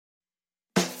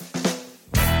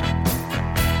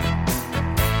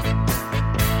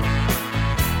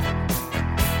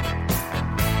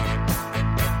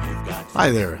Hi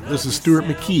there, this is Stuart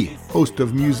McKee, host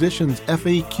of Musicians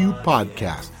FAQ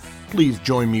Podcast. Please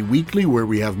join me weekly where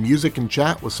we have music and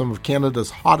chat with some of Canada's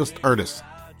hottest artists.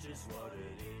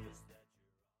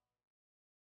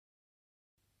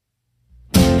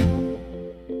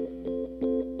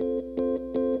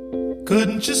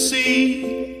 Couldn't you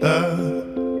see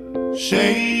the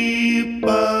shape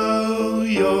of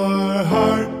your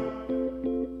heart?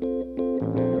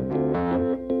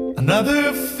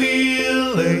 Another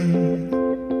feeling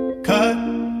cut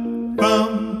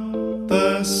from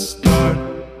the start.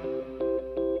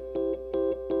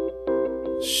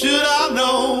 Should I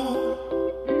know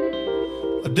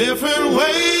a different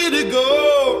way to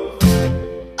go?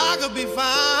 I could be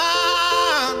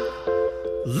fine.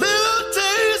 Little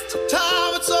taste of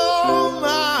time, it's all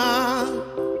mine.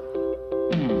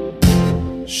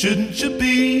 Shouldn't you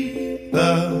be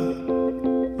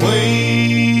the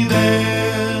way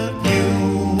that you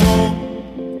want?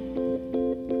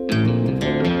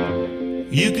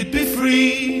 You could be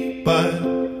free, but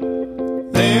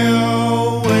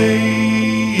they'll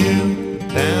weigh you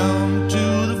down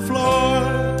to the floor,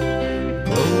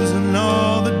 closing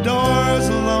all the doors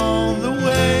along the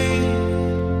way.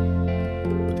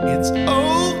 But it's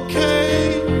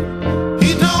okay.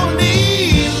 He don't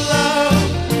need love.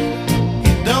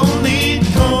 He don't need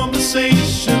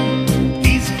conversation.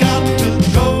 He's got to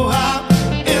go out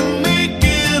and make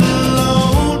it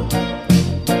alone.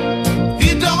 He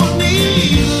don't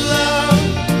need love.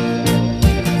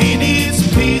 He needs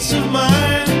peace of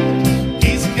mind.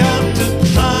 He's got to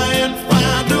try and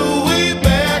find a way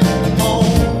back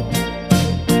home.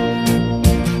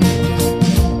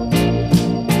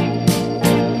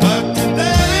 But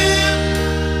today,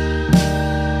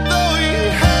 though he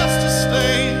has to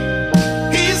stay,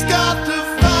 he's got to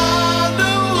find a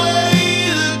way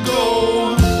to go.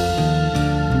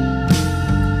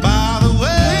 By the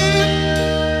way,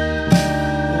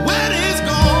 when he's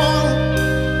gone,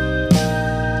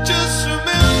 just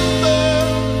remember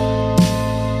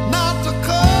not to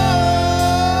call.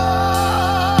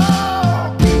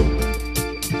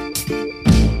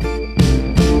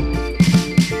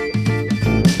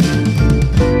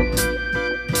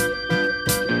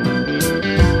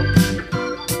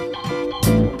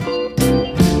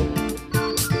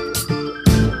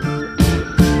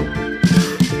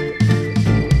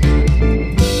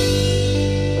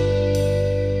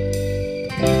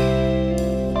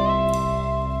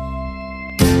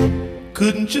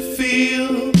 Couldn't you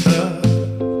feel the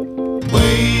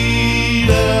weight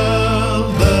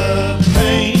of the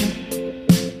pain?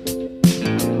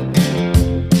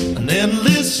 An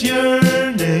endless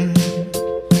yearning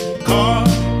caught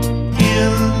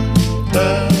in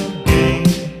the game.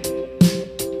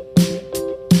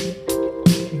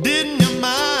 Didn't you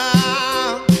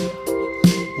mind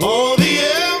all the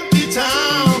empty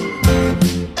time?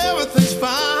 Everything's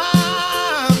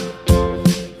fine.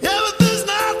 Everything's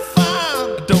not fine.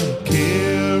 I don't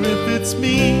care if it's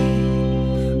me.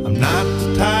 I'm not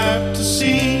the type to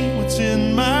see what's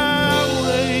in my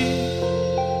way.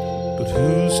 But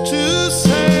who's to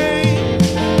say?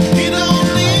 He don't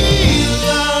need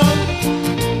love.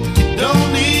 He don't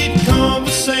need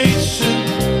conversation.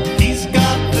 He's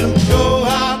got to go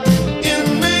out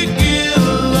and make it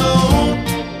alone.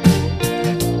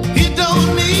 He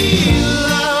don't need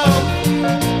love.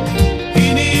 He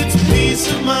needs peace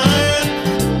of mind.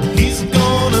 He's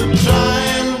gonna try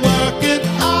and work it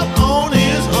out on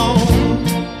his own.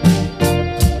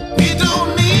 He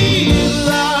don't need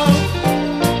love,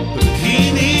 but he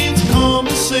needs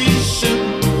conversation.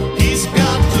 He's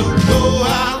got to go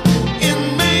out and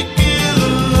make it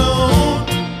alone.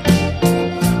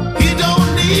 He don't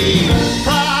need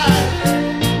pride,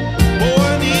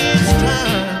 boy needs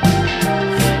time.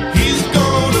 He's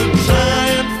gonna try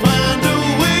and find a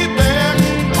way back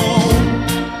home.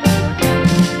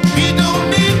 He don't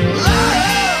need love.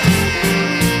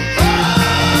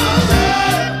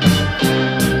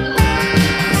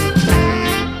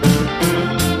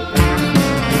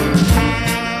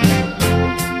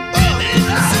 Oh,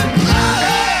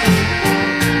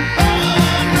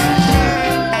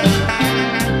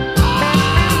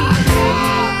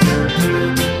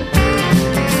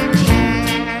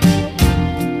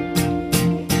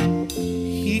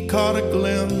 he caught a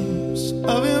glimpse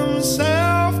of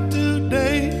himself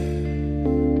today.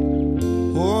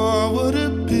 Oh, what a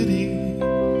pity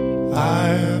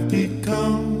I've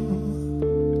become.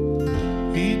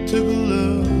 He took a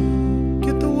look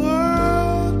at the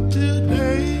world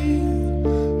today.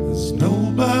 There's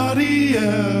nobody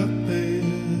out there.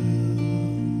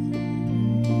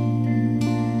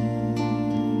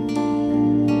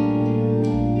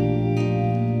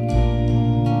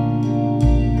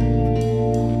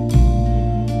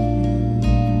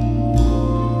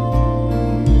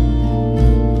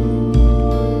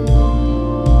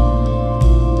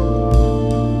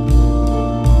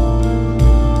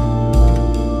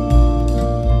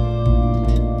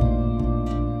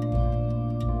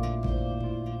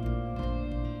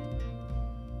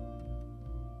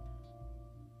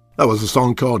 That was a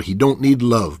song called He Don't Need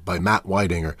Love by Matt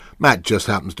Weidinger. Matt just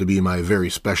happens to be my very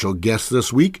special guest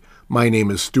this week. My name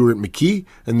is Stuart McKee,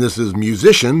 and this is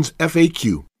Musicians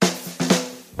FAQ.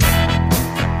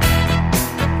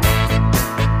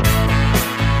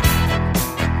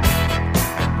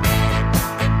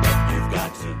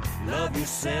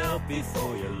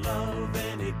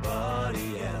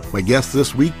 My guest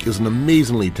this week is an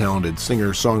amazingly talented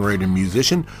singer, songwriter,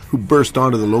 musician who burst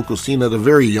onto the local scene at a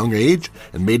very young age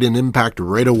and made an impact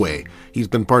right away. He's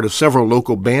been part of several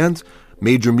local bands,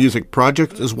 major music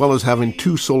projects, as well as having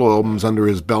 2 solo albums under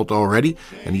his belt already,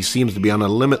 and he seems to be on a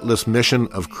limitless mission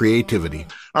of creativity.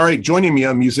 All right, joining me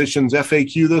on Musicians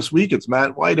FAQ this week, it's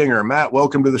Matt Weidinger. Matt,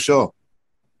 welcome to the show.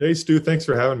 Hey, Stu, thanks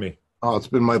for having me. Oh, it's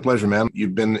been my pleasure, man.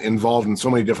 You've been involved in so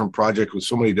many different projects with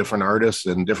so many different artists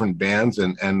and different bands,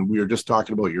 and we were just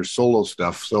talking about your solo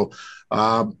stuff. So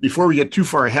before we get too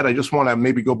far ahead, I just want to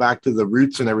maybe go back to the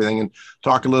roots and everything and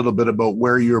talk a little bit about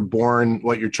where you were born,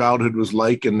 what your childhood was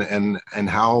like, and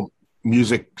how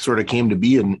music sort of came to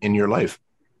be in your life.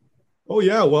 Oh,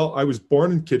 yeah. Well, I was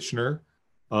born in Kitchener.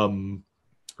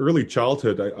 Early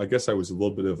childhood, I guess I was a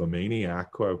little bit of a maniac.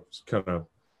 I was kind of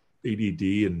ADD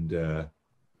and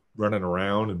running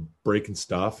around and breaking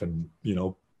stuff and,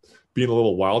 being a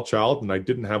little wild child. And I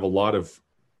didn't have a lot of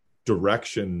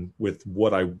direction with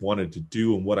what I wanted to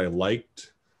do and what I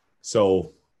liked.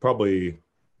 So probably,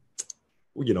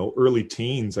 early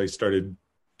teens, I started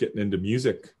getting into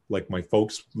music. Like my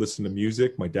folks listened to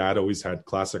music. My dad always had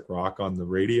classic rock on the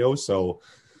radio. So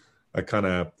I kind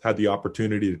of had the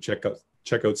opportunity to check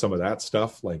out some of that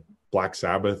stuff like Black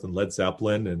Sabbath and Led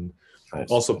Zeppelin. And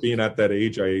also being at that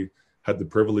age, I had the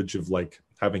privilege of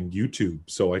having YouTube,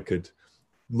 so I could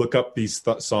look up these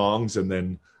songs and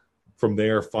then from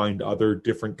there find other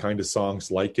different kind of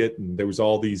songs like it. And there was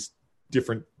all these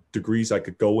different degrees I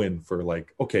could go in for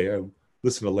okay, I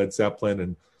listen to Led Zeppelin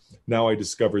and now I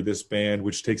discover this band,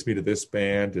 which takes me to this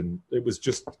band. And it was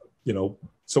just,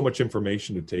 so much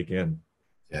information to take in.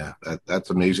 Yeah,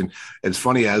 that's amazing. It's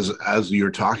funny as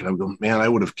you're talking, I'm going, man, I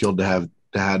would have killed to have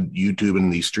had YouTube and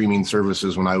these streaming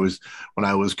services when I was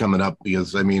coming up,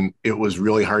 because it was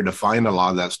really hard to find a lot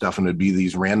of that stuff, and it'd be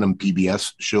these random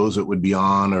PBS shows that would be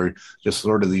on, or just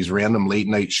sort of these random late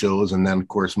night shows. And then of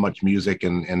course Much Music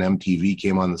and MTV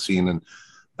came on the scene, and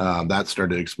that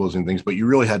started exposing things. But you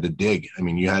really had to dig.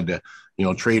 You had to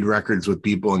trade records with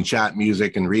people and chat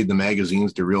music and read the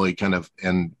magazines to really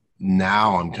and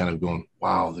now I'm kind of going,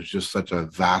 wow, there's just such a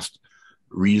vast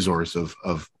resource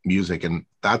of music. And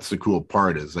that's the cool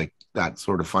part, is that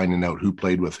sort of finding out who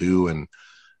played with who and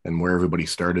where everybody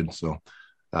started. So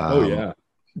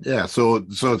so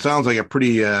it sounds like a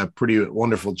pretty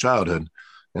wonderful childhood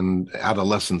and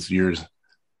adolescence years.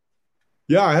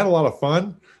 Yeah, I had a lot of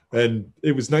fun, and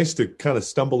it was nice to kind of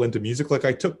stumble into music.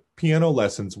 I took piano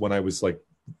lessons when I was a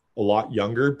lot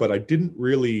younger, but I didn't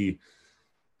really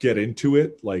get into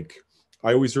it.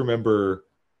 I always remember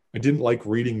I didn't like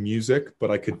reading music,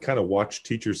 but I could kind of watch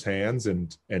teachers' hands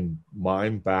and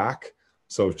mime back.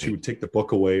 So she would take the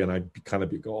book away and I'd be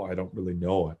oh, I don't really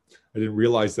know it. I didn't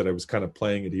realize that I was kind of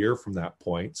playing it ear from that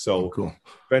point. So cool.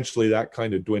 Eventually that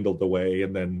kind of dwindled away.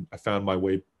 And then I found my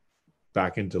way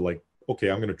back into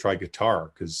okay, I'm going to try guitar.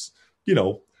 Cause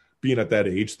being at that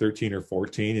age, 13 or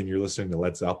 14, and you're listening to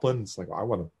Led Zeppelin, it's I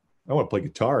want to play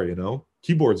guitar,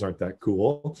 keyboards aren't that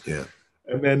cool. Yeah.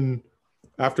 And then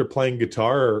after playing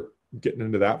guitar, getting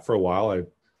into that for a while,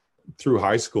 through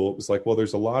high school, it was well,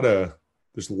 there's a lot of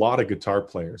guitar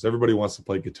players. Everybody wants to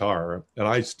play guitar, and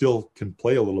I still can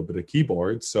play a little bit of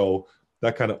keyboard. So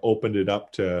that kind of opened it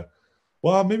up to,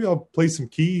 well, maybe I'll play some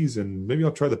keys and maybe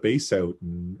I'll try the bass out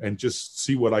and just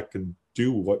see what I can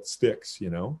do, what sticks,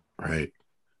 Right.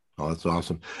 Oh, that's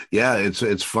awesome. Yeah,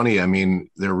 it's funny.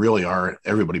 There really are,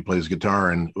 everybody plays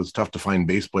guitar, and it was tough to find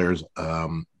bass players.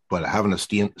 But having a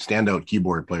standout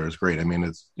keyboard player is great.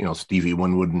 It's, Stevie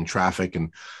Winwood and Traffic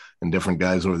and different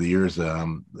guys over the years.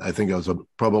 I think it was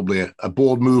probably a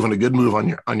bold move and a good move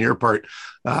on your part.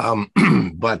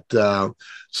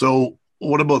 So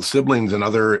what about siblings and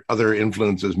other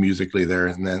influences musically there,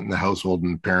 and then the household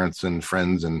and parents and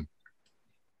friends? And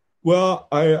well,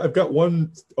 I've got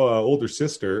one older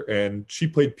sister, and she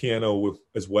played piano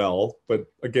as well. But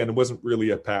again, it wasn't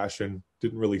really a passion.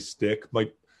 Didn't really stick.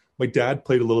 My dad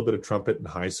played a little bit of trumpet in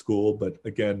high school, but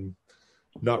again,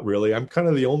 not really. I'm kind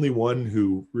of the only one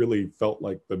who really felt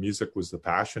like the music was the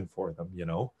passion for them,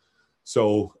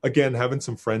 So again, having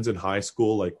some friends in high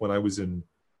school, when I was in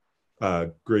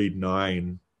grade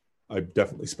 9, I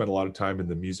definitely spent a lot of time in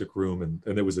the music room,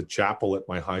 and there was a chapel at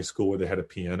my high school where they had a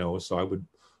piano. So I would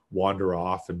wander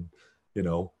off and,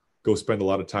 go spend a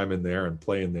lot of time in there and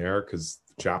play in there because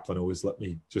the chaplain always let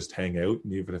me just hang out,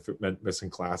 and even if it meant missing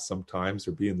class sometimes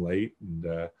or being late.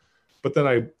 And but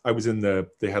then I was in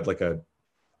they had like a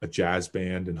jazz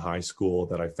band in high school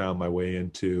that I found my way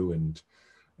into,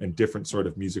 and different sort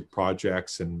of music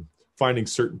projects, and finding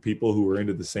certain people who were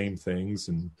into the same things,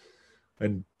 and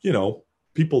you know,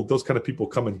 people, those kind of people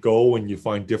come and go, and you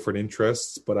find different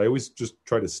interests. But I always just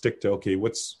try to stick to, okay,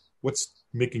 what's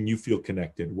making you feel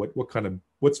connected?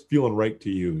 What's feeling right to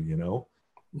you? You know?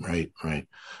 Right.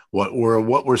 What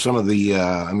were some of the?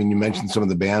 I mean, you mentioned some of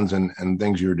the bands and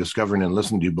things you were discovering and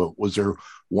listening to, but was there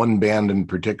one band in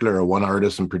particular or one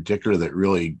artist in particular that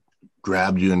really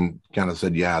grabbed you and kind of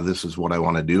said, "Yeah, this is what I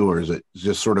want to do," or is it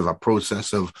just sort of a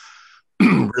process of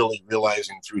really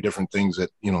realizing through different things that,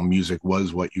 you know, music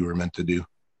was what you were meant to do?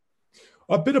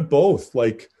 A bit of both.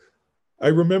 Like, I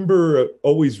remember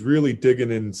always really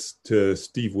digging into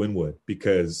Steve Winwood,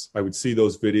 because I would see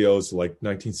those videos like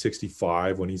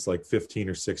 1965 when he's like 15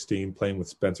 or 16 playing with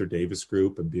Spencer Davis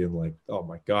Group, and being like, oh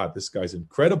my God, this guy's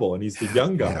incredible. And he's the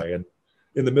young guy. Yeah. And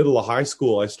in the middle of high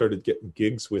school, I started getting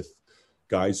gigs with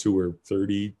guys who were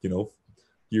 30, you know,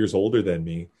 years older than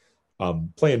me,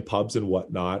 playing pubs and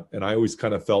whatnot. And I always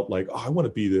kind of felt like, oh, I want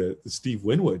to be the Steve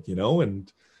Winwood, you know?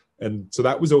 And so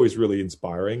that was always really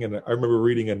inspiring. And I remember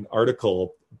reading an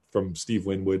article from Steve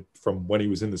Winwood from when he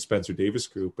was in the Spencer Davis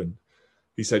Group. And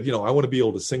he said, you know, I want to be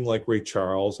able to sing like Ray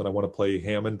Charles, and I want to play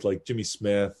Hammond like Jimmy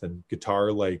Smith, and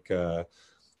guitar like,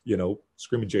 you know,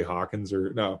 Screaming Jay Hawkins,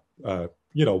 or no,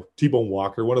 you know, T-Bone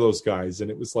Walker, one of those guys.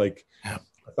 And it was like, yeah.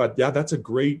 I thought, yeah, that's a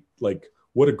great, like,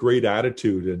 what a great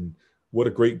attitude and what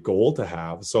a great goal to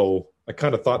have. So I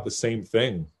kind of thought the same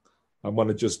thing. I want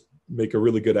to just make a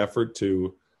really good effort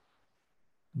to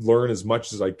learn as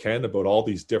much as I can about all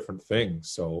these different things.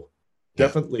 So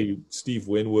definitely Steve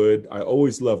Winwood. I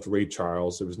always loved Ray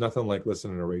Charles. There was nothing like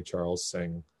listening to Ray Charles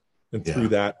sing. And through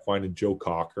that, finding Joe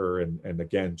Cocker, and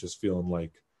again, just feeling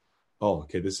like, oh,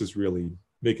 okay, this is really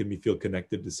making me feel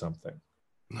connected to something.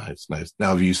 Nice. Now,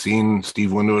 have you seen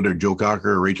Steve Winwood or Joe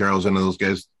Cocker or Ray Charles, any of those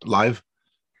guys live?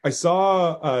 I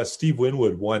saw Steve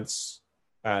Winwood once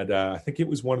at, I think it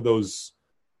was one of those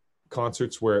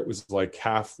concerts where it was like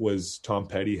half was Tom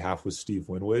Petty, half was Steve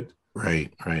Winwood.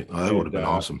 Right. Well, that would have been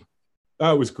awesome.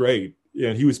 That was great.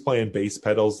 And he was playing bass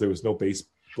pedals. There was no bass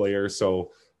player.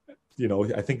 So, you know,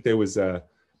 I think there was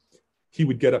he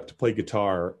would get up to play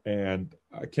guitar, and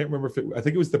I can't remember I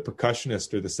think it was the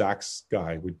percussionist or the sax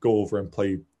guy would go over and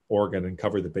play organ and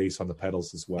cover the bass on the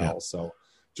pedals as well. Yeah. So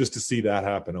just to see that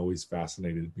happen always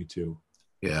fascinated me too.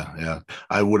 Yeah.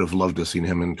 I would have loved to have seen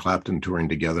him and Clapton touring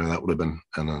together. That would have been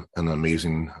an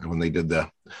amazing, when they did the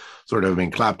sort of, I mean,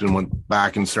 Clapton went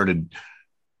back and started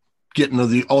getting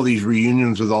all these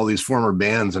reunions with all these former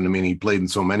bands. And I mean, he played in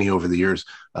so many over the years,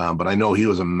 but I know he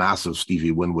was a massive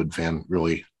Stevie Winwood fan,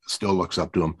 really still looks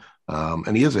up to him.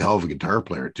 And he is a hell of a guitar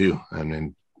player too.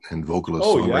 And vocalist,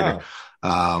 songwriter.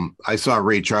 Yeah. I saw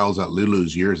Ray Charles at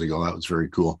Lulu's years ago. That was very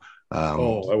cool. That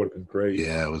would have been great.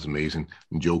 Yeah, it was amazing.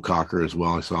 And Joe Cocker as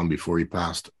well. I saw him before he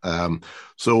passed.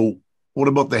 So what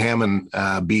about the Hammond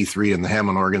B3 and the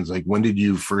Hammond organs? Like, when did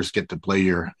you first get to play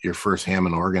your first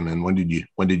Hammond organ, and when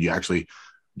did you actually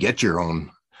get your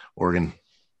own organ?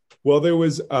 Well, there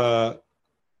was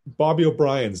Bobby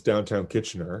O'Brien's downtown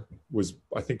Kitchener was,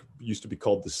 I think, used to be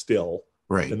called the Still.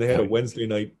 Right. And they had a Wednesday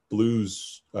night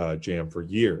blues jam for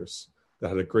years. That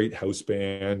had a great house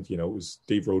band. You know, it was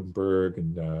Dave Rodenberg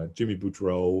and Jimmy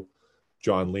Boudreau,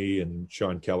 John Lee, and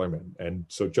Sean Kellerman. And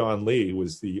so John Lee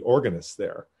was the organist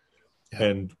there. Yeah.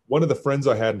 And one of the friends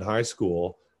I had in high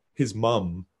school, his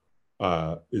mom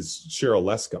is Cheryl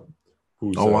Lescombe,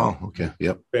 who's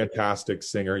Yep. fantastic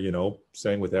singer, you know,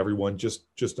 sang with everyone,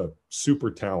 just a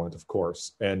super talent, of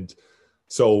course. And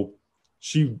so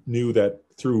she knew that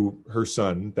through her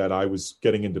son that I was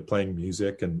getting into playing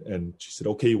music, and she said,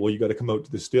 okay, well, you got to come out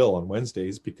to the Still on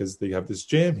Wednesdays because they have this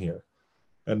jam here.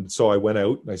 And so I went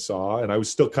out and I saw, and I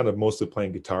was still kind of mostly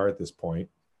playing guitar at this point,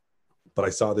 but I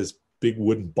saw this big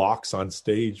wooden box on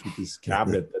stage with this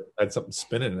cabinet that had something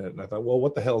spinning in it. And I thought, well,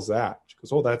 what the hell's that? She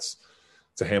goes, oh, it's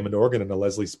a Hammond organ and a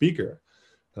Leslie speaker.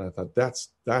 And I thought,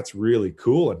 that's really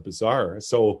cool and bizarre.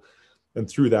 So, and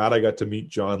through that, I got to meet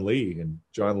John Lee, and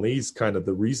John Lee's kind of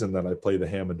the reason that I play the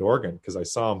Hammond organ, because I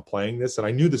saw him playing this and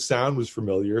I knew the sound was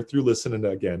familiar through listening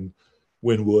to, again,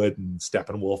 Winwood and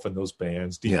Steppenwolf and those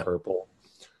bands, Deep Purple.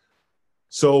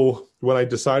 So when I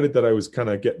decided that I was kind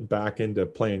of getting back into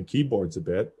playing keyboards a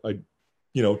bit, I,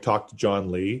 you know, talked to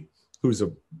John Lee, who's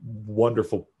a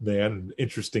wonderful man, an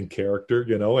interesting character,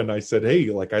 you know, and I said, hey,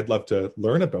 like, I'd love to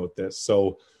learn about this.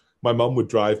 So my mom would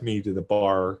drive me to the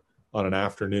bar on an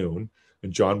afternoon,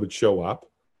 and John would show up,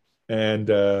 and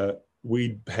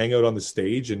we'd hang out on the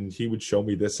stage, and he would show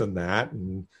me this and that,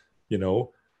 and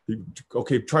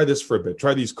okay, try this for a bit,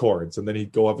 try these chords, and then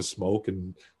he'd go have a smoke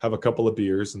and have a couple of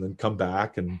beers, and then come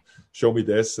back and show me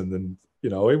this, and then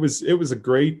it was a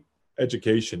great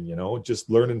education, just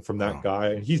learning from that guy.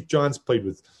 And John's played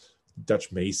with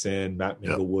Dutch Mason, Matt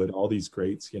Minglewood, all these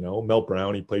greats, Mel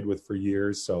Brown he played with for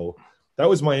years. So that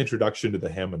was my introduction to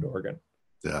the Hammond organ.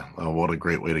 Yeah. Oh, what a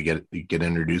great way to get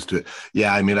introduced to it.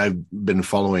 Yeah. I mean, I've been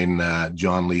following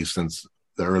John Lee since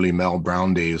the early Mel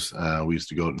Brown days. We used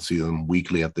to go out and see them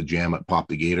weekly at the Jam at Pop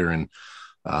the Gator, and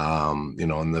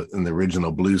in the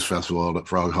original blues festival at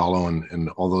Frog Hollow, and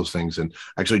all those things. And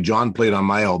actually John played on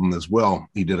my album as well.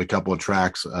 He did a couple of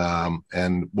tracks.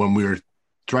 And when we were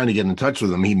trying to get in touch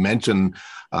with him, he mentioned,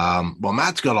 well,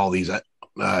 Matt's got all these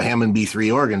Hammond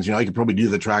B3 organs, I could probably do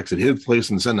the tracks at his place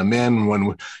and send them in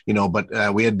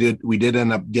but we did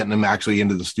end up getting him actually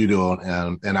into the studio,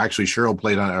 and actually Cheryl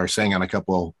played on or sang on a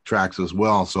couple of tracks as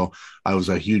well. So I was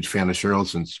a huge fan of Cheryl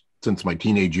since my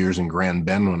teenage years in Grand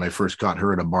Bend, when I first caught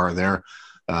her at a bar there.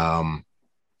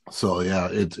 So yeah,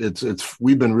 it's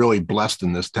we've been really blessed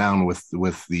in this town with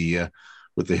the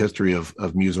history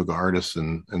of musical artists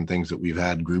and things that we've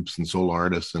had, groups and solo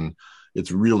artists, and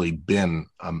it's really been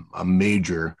a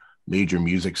major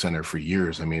music center for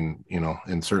years. I mean,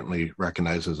 and certainly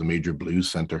recognized as a major blues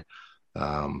center.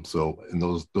 So in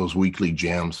those weekly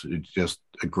jams, it's just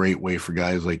a great way for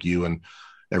guys like you. And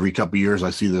every couple of years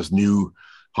I see this new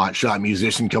hotshot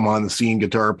musician come on the scene,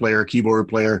 guitar player, keyboard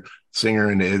player, singer.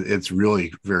 And it's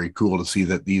really very cool to see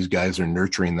that these guys are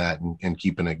nurturing that and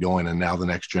keeping it going. And now the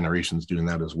next generation's doing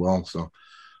that as well. So,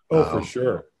 for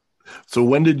sure. So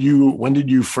when did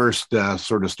you first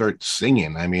sort of start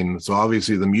singing? I mean, so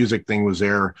obviously the music thing was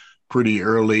there pretty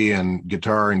early, and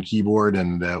guitar and keyboard.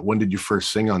 And when did you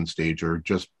first sing on stage, or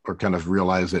kind of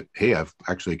realize that, hey, I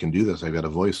actually can do this. I got a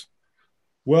voice.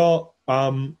 Well,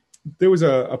 there was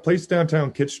a place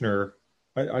downtown Kitchener.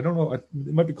 I don't know. It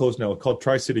might be closed now, called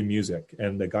Tri-City Music.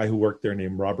 And the guy who worked there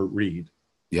named Robert Reed.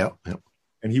 Yeah.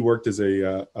 And he worked as he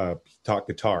taught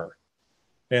guitar.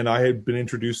 And I had been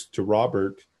introduced to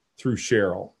Robert through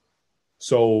Cheryl.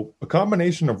 So a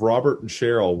combination of Robert and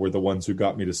Cheryl were the ones who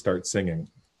got me to start singing,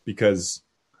 because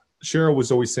Cheryl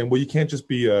was always saying, well, you can't just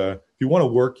be if you want to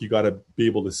work, you got to be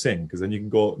able to sing, because then you can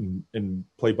go out and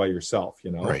play by yourself,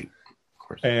 Right. Of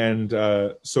course. And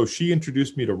so she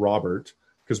introduced me to Robert,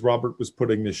 because Robert was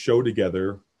putting this show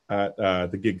together at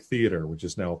the Gig Theater, which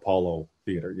is now Apollo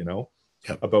Theater,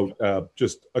 about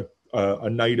just a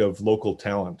night of local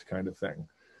talent kind of thing.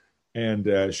 And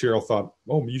Cheryl thought,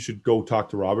 oh, you should go talk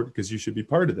to Robert, because you should be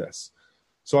part of this.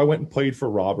 So I went and played for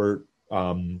Robert.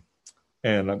 And,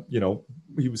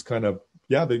 he was kind of,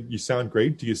 you sound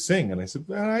great. Do you sing? And I said,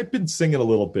 I've been singing a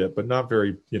little bit, but not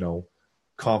very,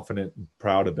 confident and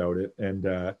proud about it.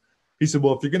 And he said,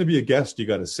 well, if you're going to be a guest, you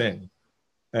got to sing.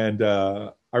 And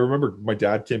I remember my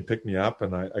dad came pick me up,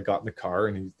 and I got in the car,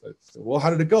 and he said, well, how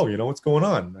did it go? What's going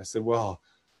on? And I said, well,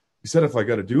 he said, if I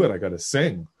got to do it, I got to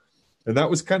sing. And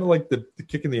that was kind of like the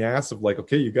kick in the ass of like,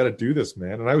 okay, you got to do this,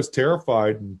 man. And I was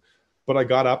terrified, but I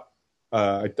got up.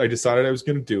 I decided I was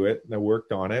going to do it, and I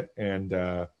worked on it. And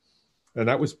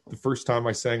that was the first time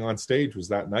I sang on stage, was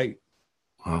that night.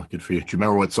 Oh, good for you. Do you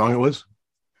remember what song it was?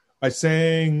 I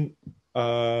sang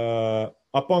Up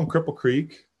on Cripple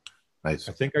Creek. Nice.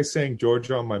 I think I sang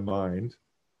Georgia on My Mind.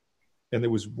 And there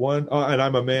was one, and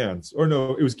I'm a Man. Or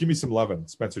no, it was Give Me Some Lovin',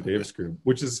 Spencer Davis Group,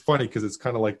 which is funny because it's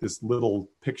kind of like this little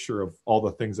picture of all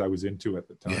the things I was into at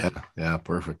the time. Yeah,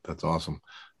 perfect. That's awesome.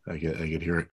 I could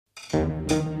hear it.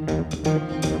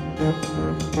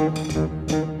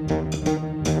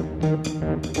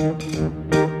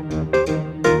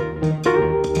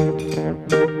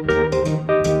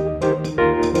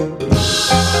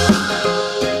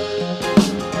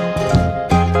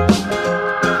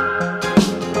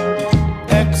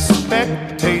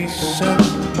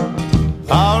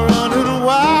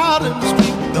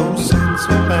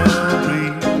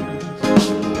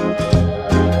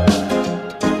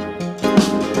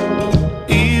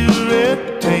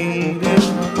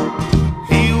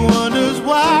 He wonders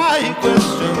why he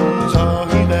questions all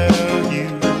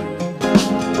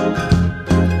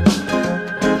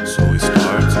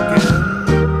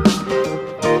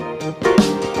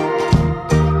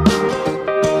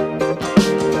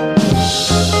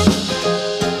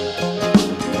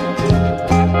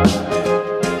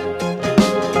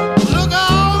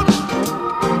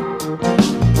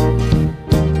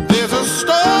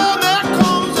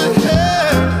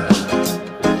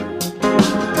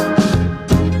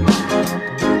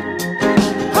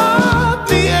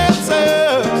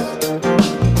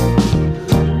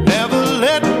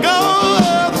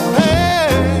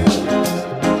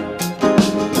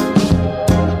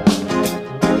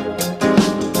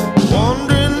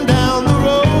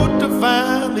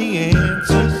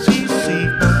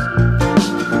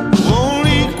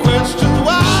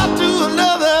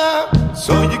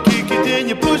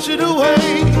you push it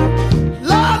away.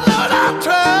 Lord, Lord, I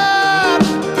tried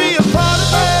to be a part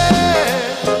of it.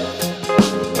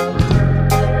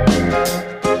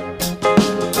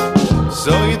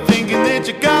 So you're thinking that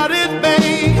you got it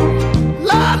made.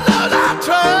 Lord, Lord, I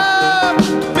tried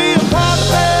to be a part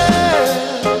of it.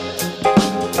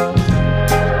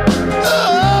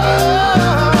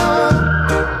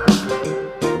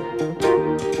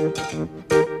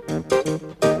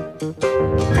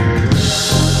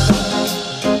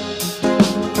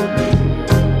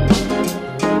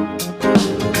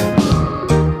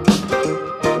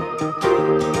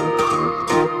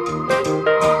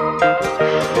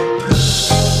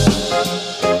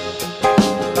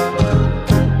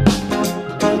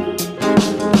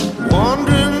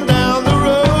 Wandering down the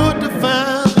road to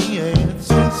find the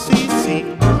NCCC.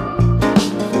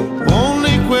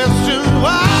 Only question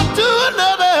why to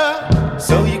another.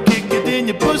 So you kick it and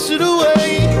you push it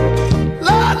away.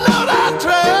 Lord, Lord, I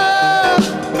tried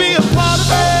to be a part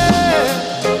of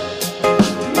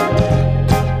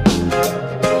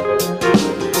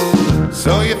it.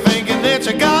 So you're thinking that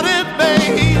you got it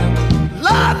made.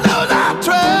 Lord, Lord, I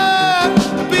tried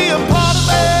to be a part of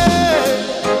it.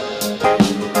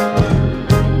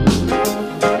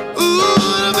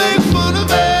 Ooh, to make fun of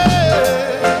it.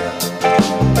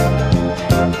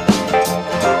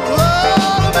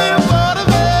 Oh, to be a part of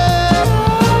it.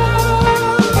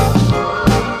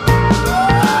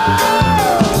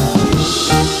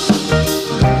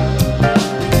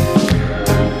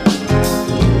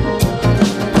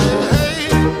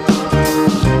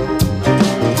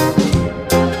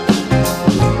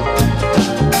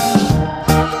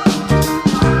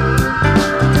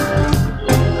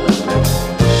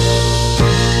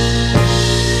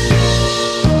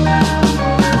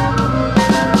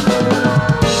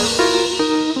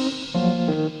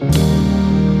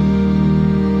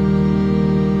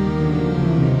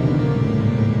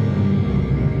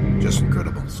 Just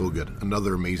incredible. So good.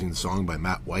 Another amazing song by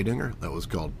Matt Weidinger that was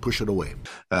called Push It Away.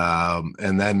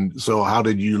 And then, so how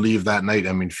did you leave that night?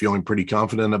 I mean, feeling pretty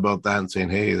confident about that and saying,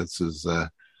 hey, this is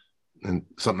and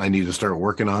something I need to start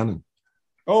working on.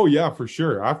 Oh yeah, for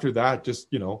sure. After that,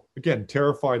 just, again,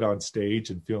 terrified on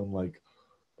stage and feeling like,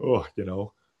 oh,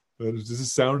 does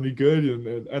this sound any good?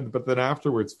 And but then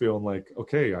afterwards feeling like,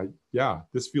 okay,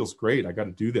 this feels great. I got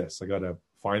to do this. I got to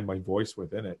find my voice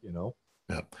within it, Yeah.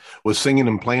 Was singing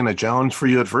and playing a challenge for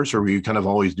you at first, or were you kind of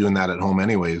always doing that at home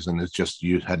anyways, and it's just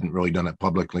you hadn't really done it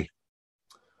publicly?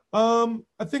 I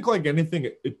think like anything,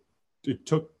 it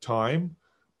took time.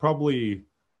 Probably,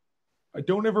 I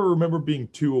don't ever remember being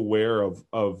too aware of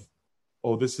oh,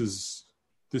 this is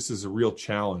a real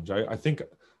challenge. I think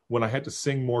when I had to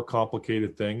sing more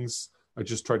complicated things, I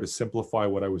just tried to simplify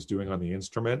what I was doing on the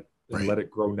instrument and Right. let it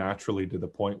grow naturally to the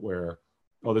point where,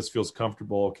 oh, this feels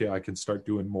comfortable. Okay, I can start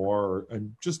doing more,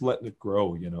 and just letting it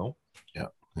grow, Yeah,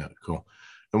 cool.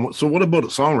 And so what about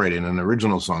songwriting and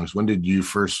original songs? When did you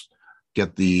first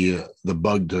get the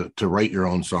bug to write your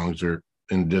own songs,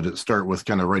 and did it start with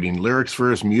kind of writing lyrics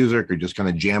first, music, or just kind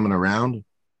of jamming around?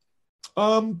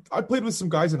 I played with some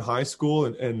guys in high school,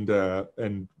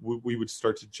 and we would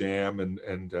start to jam,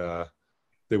 and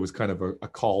there was kind of a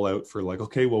call out for like,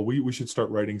 okay, well, we should start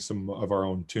writing some of our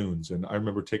own tunes. And I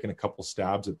remember taking a couple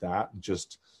stabs at that and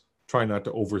just trying not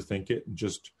to overthink it and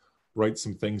just write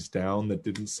some things down that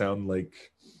didn't sound like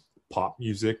pop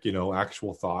music,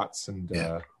 actual thoughts. And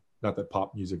not that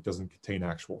pop music doesn't contain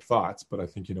actual thoughts, but I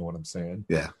think you know what I'm saying.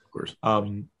 Yeah, of course.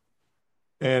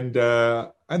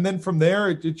 And then from there,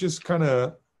 it just kind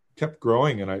of kept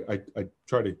growing, and I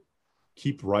try to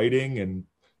keep writing, and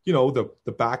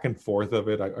the back and forth of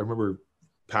it. I remember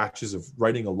patches of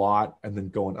writing a lot and then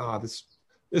going,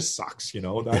 this sucks, I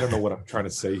don't know what I'm trying to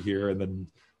say here, and then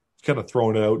kind of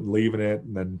throwing it out and leaving it,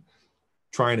 and then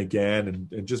trying again,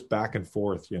 and just back and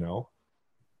forth. Yeah.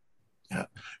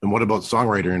 And what about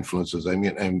songwriter influences? I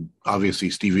mean, and obviously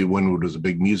Stevie Winwood was a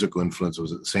big musical influence.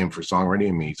 Was it the same for songwriting?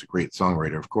 I mean, he's a great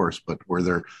songwriter, of course, but were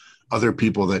there other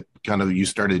people that kind of you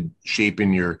started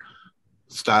shaping your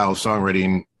style of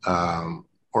songwriting,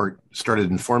 or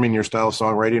started informing your style of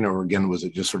songwriting? Or again, was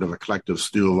it just sort of a collective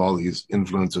stew of all these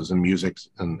influences and music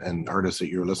and artists that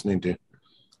you were listening to?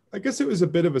 I guess it was a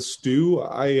bit of a stew.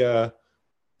 I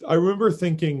remember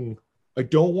thinking, I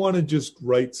don't want to just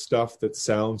write stuff that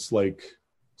sounds like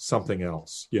something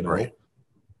else, Right.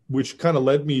 Which kind of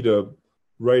led me to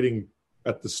writing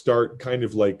at the start, kind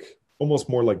of like almost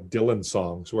more like Dylan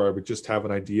songs, where I would just have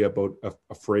an idea about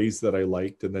a phrase that I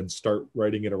liked and then start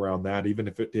writing it around that, even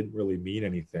if it didn't really mean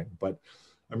anything. But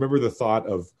I remember the thought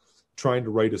of trying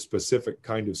to write a specific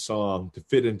kind of song to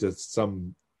fit into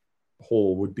some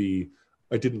hole would be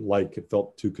I didn't like. It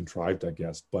felt too contrived, I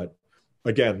guess. But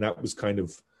again, that was kind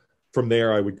of, from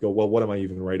there I would go, well, what am I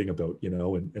even writing about,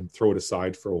 and throw it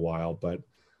aside for a while. But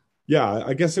yeah,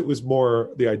 I guess it was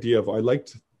more the idea of I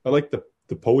liked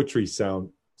the poetry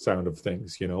sound of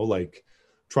things, like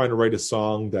trying to write a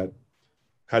song that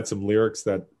had some lyrics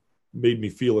that made me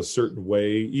feel a certain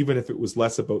way, even if it was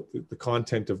less about the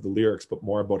content of the lyrics, but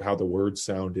more about how the words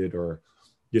sounded, or,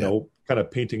 kind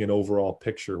of painting an overall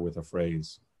picture with a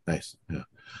phrase. Nice.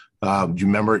 Yeah.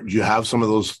 Do you have some of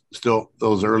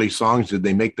those early songs? Did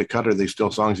they make the cut? Are they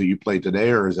still songs that you play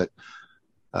today? Or is it,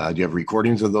 do you have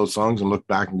recordings of those songs and look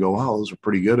back and go, wow, those are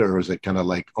pretty good? Or is it kind of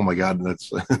like, oh my God,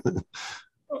 that's.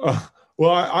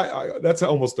 Well, I that's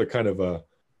almost a kind of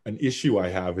an issue I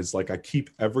have, is like, I keep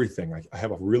everything. I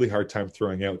have a really hard time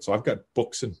throwing out. So I've got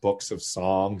books and books of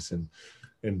songs and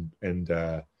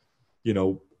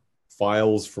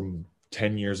files from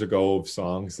 10 years ago of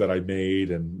songs that I made.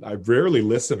 And I rarely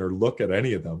listen or look at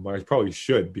any of them. I probably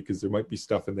should, because there might be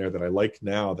stuff in there that I like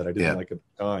now that I didn't like at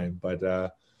the time.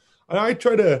 But I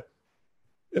try to,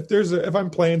 if I'm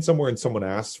playing somewhere and someone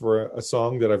asks for a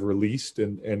song that I've released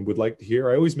and would like to hear,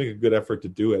 I always make a good effort to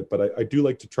do it. But I do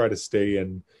like to try to stay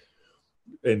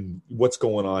in what's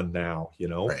going on now,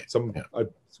 Right. A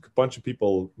bunch of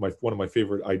people, one of my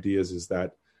favorite ideas is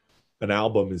that an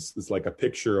album is like a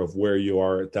picture of where you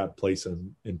are at that place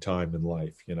in time in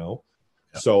life,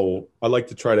 So I like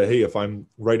to try to, hey, if I'm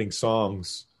writing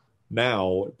songs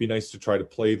now, it'd be nice to try to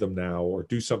play them now or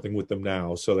do something with them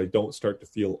now, so they don't start to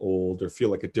feel old or feel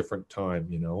like a different time,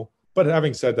 But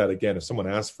having said that, again, if someone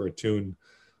asks for a tune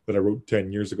that I wrote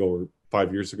 10 years ago or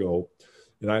 5 years ago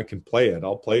and I can play it,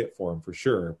 I'll play it for them for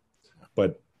sure.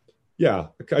 But yeah,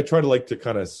 I try to to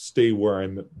kind of stay where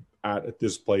I'm at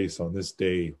this place on this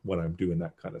day when I'm doing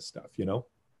that kind of stuff,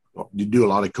 Well, you do a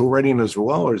lot of co-writing as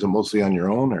well, or is it mostly on your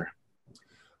own? Or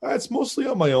it's mostly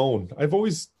on my own. I've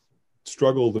always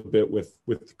struggled a bit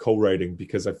with co-writing,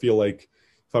 because I feel like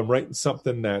if I'm writing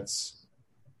something that's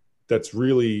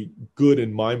really good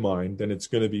in my mind, then it's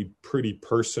going to be pretty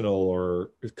personal or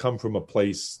come from a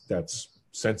place that's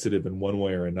sensitive in one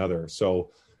way or another. So,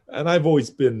 and I've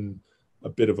always been a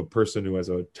bit of a person who has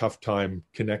a tough time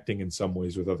connecting in some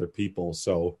ways with other people.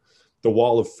 So the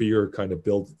wall of fear kind of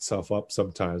builds itself up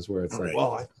sometimes, where it's like,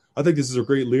 well, I think this is a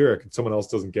great lyric, and someone else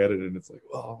doesn't get it. And it's like,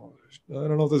 well, I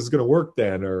don't know if this is going to work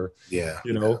then, or,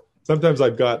 sometimes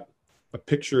I've got a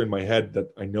picture in my head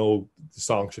that I know the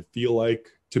song should feel like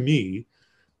to me,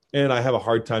 and I have a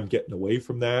hard time getting away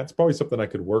from that. It's probably something I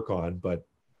could work on, but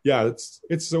yeah,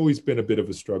 it's always been a bit of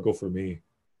a struggle for me.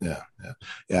 Yeah.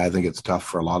 I think it's tough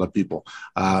for a lot of people.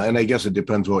 And I guess it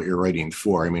depends what you're writing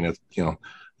for. I mean, if,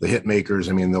 the hit makers,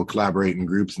 I mean, they'll collaborate in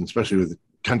groups, and especially with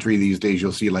country these days,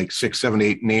 you'll see like 6, 7,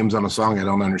 8 names on a song. I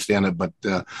don't understand it, but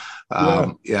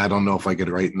I don't know if I could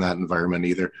write in that environment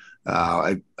either.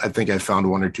 I think I found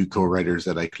 1 or 2 co-writers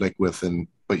that I click with,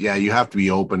 but yeah, you have to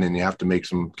be open and you have to make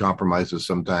some compromises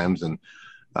sometimes. And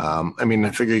I mean,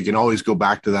 I figure you can always go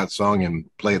back to that song and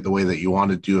play it the way that you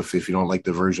wanted to if you don't like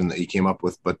the version that you came up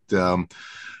with. But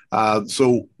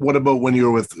so what about when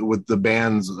you were with the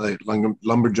bands like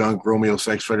Lumberjunk, Romeo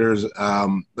Sex Fighters?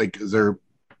 Like, is there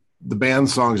the band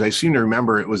songs? I seem to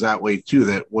remember it was that way too.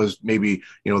 That was maybe,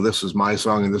 this was my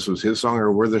song and this was his song,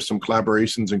 or were there some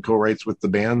collaborations and co-writes with the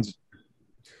bands?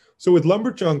 So with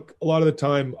Lumberjunk, a lot of the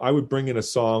time I would bring in a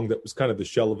song that was kind of the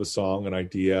shell of a song, an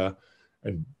idea,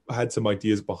 and I had some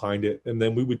ideas behind it. And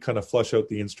then we would kind of flush out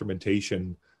the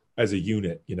instrumentation as a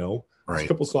unit, Right. There's a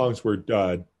couple songs where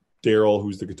Daryl,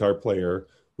 who's the guitar player,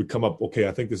 would come up, okay,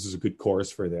 I think this is a good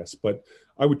chorus for this. But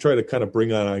I would try to kind of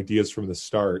bring on ideas from the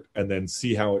start and then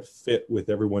see how it fit with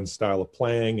everyone's style of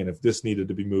playing, and if this needed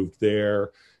to be moved there,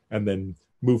 and then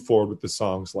move forward with the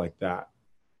songs like that.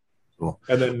 Cool.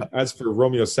 And then as for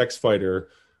Romeo Sex Fighter,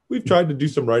 we've tried to do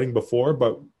some writing before,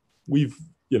 but we've,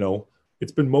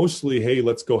 it's been mostly, hey,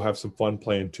 let's go have some fun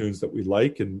playing tunes that we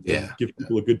like and give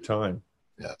people a good time.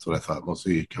 Yeah, that's what I thought.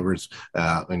 Mostly covers,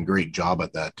 and great job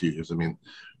at that too. Because I mean,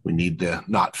 we need to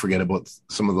not forget about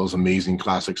some of those amazing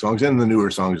classic songs and the newer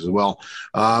songs as well.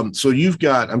 So you've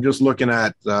got, I'm just looking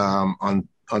at on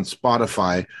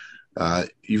Spotify,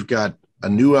 you've got a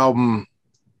new album,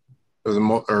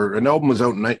 or an album was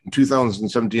out in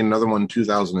 2017, another one in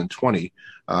 2020.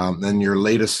 Then your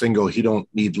latest single, He Don't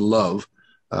Need Love.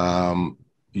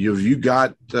 You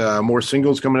got more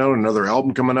singles coming out, another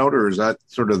album coming out, or is that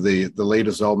sort of the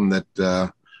latest album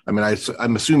that,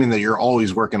 I'm assuming that you're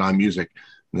always working on music,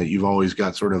 and that you've always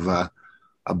got sort of a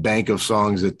bank of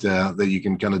songs that you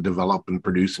can kind of develop and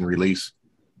produce and release.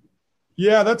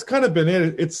 Yeah, that's kind of been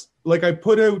it. It's like I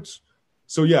put out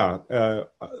So yeah,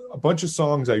 a bunch of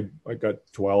songs. I got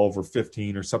 12 or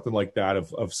 15 or something like that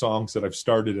of songs that I've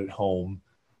started at home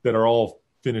that are all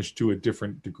finished to a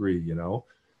different degree, you know.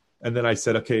 And then I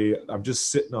said, okay, I'm just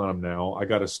sitting on them now. I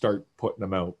got to start putting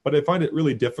them out. But I find it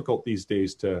really difficult these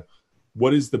days to,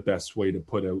 what is the best way to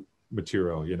put out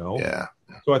material, you know? Yeah.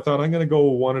 So I thought I'm going to go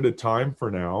one at a time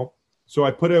for now. So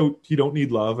I put out You Don't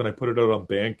Need Love, and I put it out on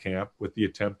Bandcamp with the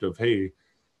attempt of, hey,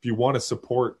 if you want to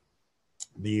support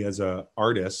me as an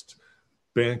artist,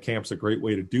 Bandcamp's a great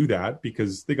way to do that,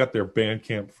 because they got their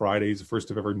Bandcamp Fridays, the first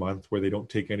of every month, where they don't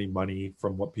take any money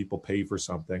from what people pay for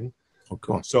something. Oh,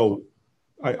 cool. So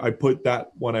I put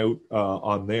that one out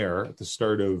on there at the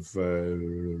start of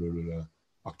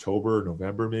October,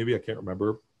 November, maybe. I can't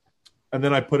remember. And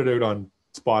then I put it out on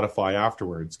Spotify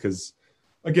afterwards, because,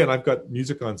 again, I've got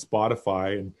music on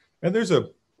Spotify, and there's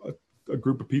a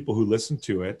group of people who listen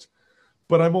to it.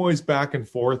 But I'm always back and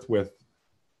forth with,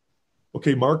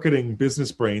 okay, marketing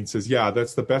business brain says, yeah,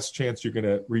 that's the best chance you're going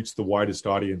to reach the widest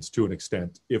audience to an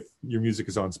extent if your music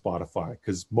is on Spotify,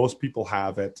 because most people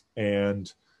have it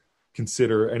and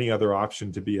consider any other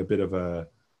option to be a bit of a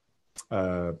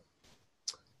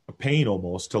pain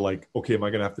almost, to like, okay, am I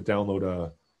going to have to download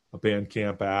a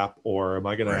Bandcamp app, or am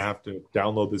I going to have to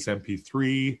download this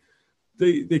MP3?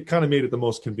 They kind of made it the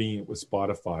most convenient with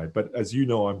Spotify. But as you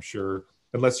know, I'm sure,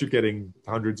 unless you're getting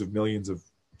hundreds of millions of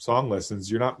song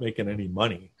listens, you're not making any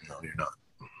money. No, you're not.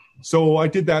 So I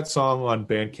did that song on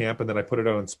Bandcamp, and then I put it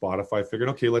out on Spotify. I figured,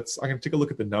 okay, I'm going to take a look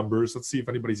at the numbers. Let's see if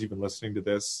anybody's even listening to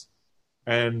this.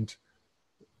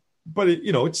 But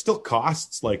it still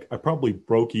costs, like, I probably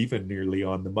broke even nearly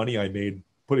on the money I made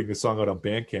putting the song out on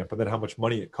Bandcamp, and then how much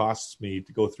money it costs me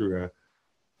to go through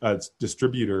a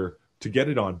distributor to get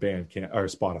it on Bandcamp or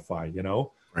Spotify, you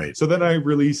know? Right. So then I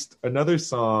released another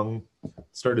song,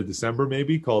 started December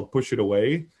maybe, called Push It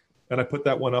Away. And I put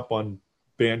that one up on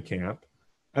Bandcamp.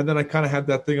 And then I kind of had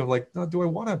that thing of like, no, do I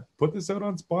want to put this out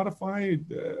on Spotify?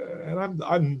 And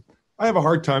I have a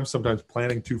hard time sometimes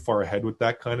planning too far ahead with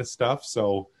that kind of stuff.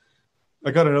 So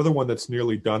I got another one that's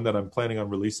nearly done that I'm planning on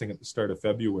releasing at the start of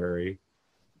February.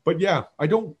 But yeah, I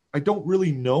don't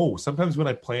really know. Sometimes when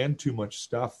I plan too much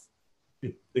stuff,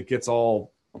 it gets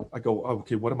all, I go, oh,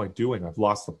 okay, what am I doing? I've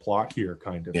lost the plot here,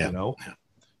 kind of, you know? Yeah.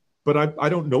 But I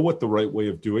don't know what the right way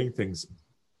of doing things,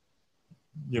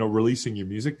 releasing your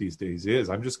music these days is.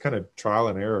 I'm just kind of trial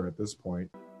and error at this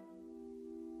point.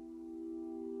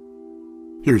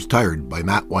 Here's Tired by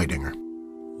Matt Weidinger.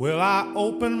 Well, I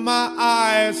open my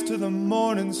eyes to the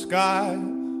morning sky,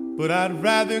 but I'd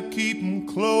rather keep them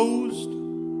closed.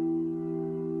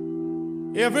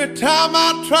 Every time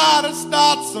I try to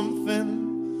start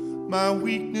something, my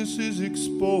weakness is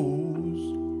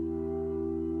exposed.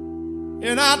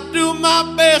 And I do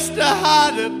my best to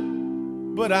hide it,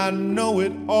 but I know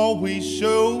it always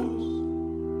shows.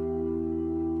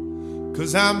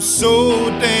 'Cause I'm so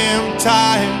damn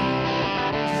tired.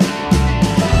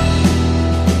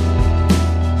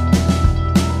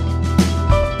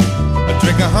 I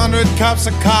drink 100 cups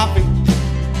of coffee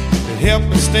that help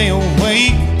me stay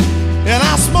awake. And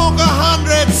I smoke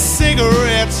 100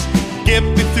 cigarettes, get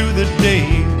me through the day.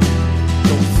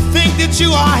 Don't think that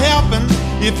you are helping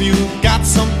if you got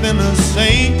something to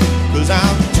say, 'cause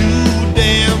I'm too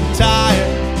damn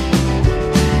tired.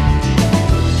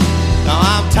 Now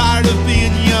I'm tired of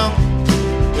being young,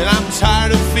 and I'm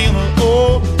tired of feeling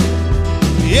old.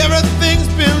 Everything's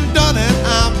been done and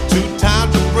I'm too tired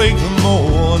to break the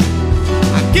mold.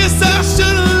 I guess I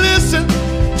should've listened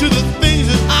to the things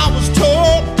that I was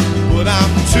told, but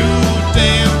I'm too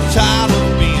damn tired of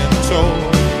being told.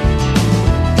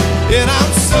 And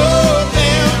I'm so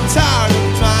damn tired of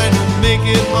trying to make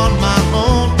it on my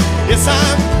own. Yes,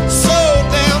 I'm so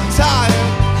damn tired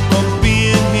of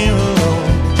being here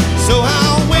alone. So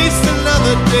I'll waste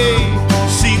another day,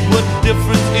 see what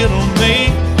difference it'll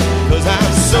make, 'cause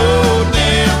I'm so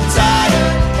damn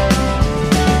tired.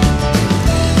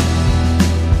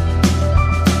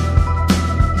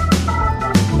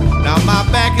 Now my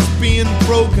back is being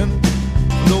broken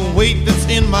from the weight that's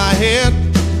in my head,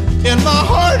 and my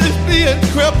heart is being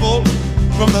crippled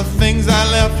from the things I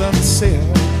left unsaid.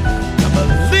 I'm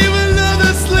believe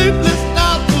another sleepless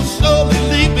night will surely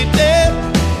leave me dead,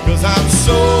 'cause I'm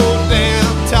so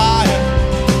damn tired.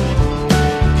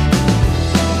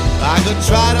 I could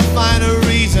try to find a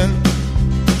reason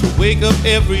to wake up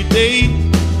every day.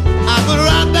 I could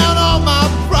write down all my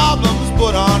problems,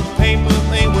 but on paper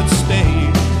they would stay.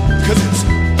 'Cause it's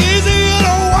easier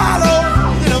to wallow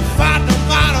than to find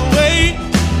a way.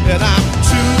 And I'm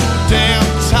too damn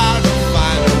tired to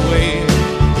find a way.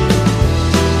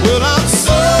 Well, I'm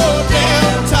so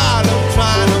damn tired of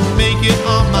trying to make it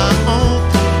on my own.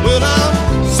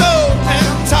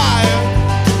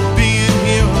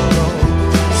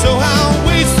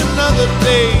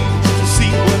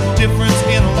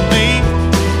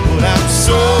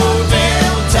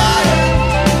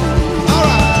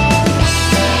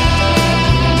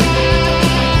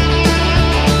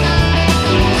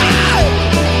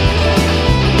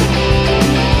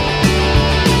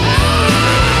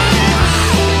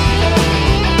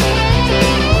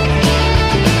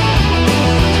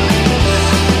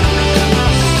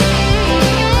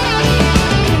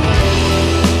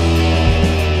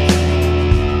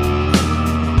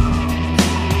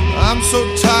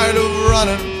 so tired of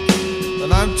running,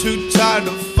 and I'm too tired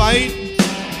to fight.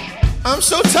 I'm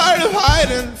so tired of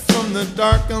hiding from the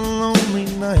dark and lonely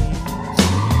night.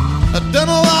 I've done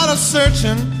a lot of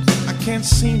searching, I can't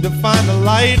seem to find a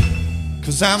light,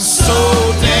 'cause I'm so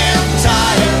damn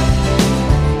tired.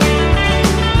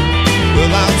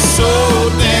 Well, I'm so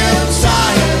damn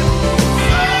tired.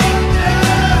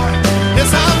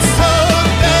 Yes, I'm so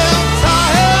damn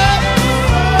tired.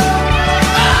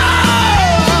 Oh,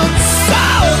 I'm so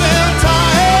damn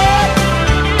tired.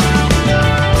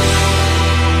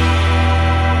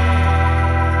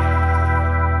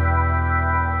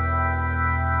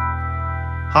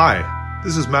 Hi,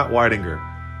 this is Matt Weidinger,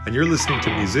 and you're listening to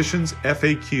Musicians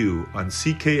FAQ on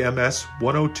CKMS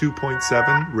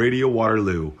 102.7 Radio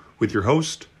Waterloo with your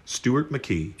host, Stuart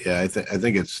McKee. Yeah, I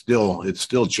think it's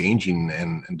still changing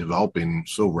and developing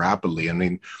so rapidly. I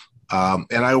mean, and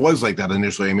I was like that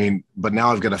initially. I mean, but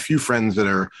now I've got a few friends that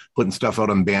are putting stuff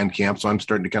out on Bandcamp, so I'm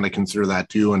starting to kind of consider that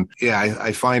too. And yeah,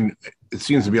 I find it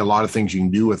seems to be a lot of things you can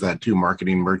do with that too,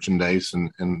 marketing, merchandise,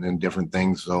 and different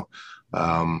things. So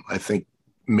I think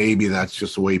maybe that's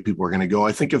just the way people are going to go.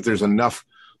 I think if there's enough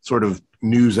sort of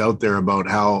news out there about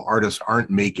how artists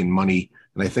aren't making money,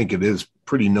 and I think it is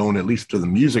pretty known, at least to the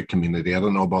music community. I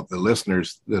don't know about the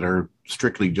listeners that are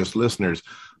strictly just listeners,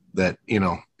 that,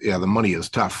 the money is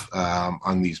tough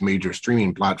on these major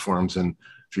streaming platforms. And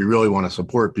if you really want to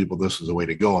support people, this is the way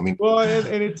to go. I mean, well,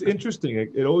 and it's interesting.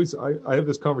 It always, I have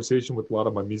this conversation with a lot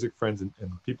of my music friends and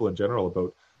people in general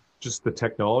about just the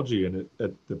technology and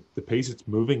at the pace it's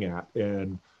moving at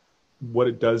and what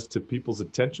it does to people's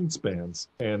attention spans.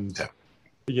 And,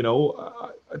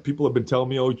 people have been telling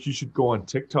me, oh, you should go on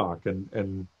TikTok.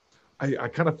 And I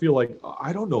kind of feel like,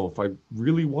 I don't know if I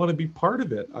really want to be part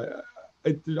of it.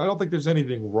 I don't think there's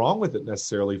anything wrong with it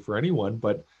necessarily for anyone,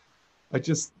 but I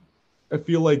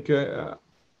feel like the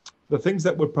things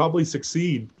that would probably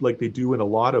succeed like they do in a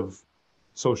lot of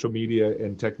social media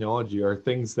and technology are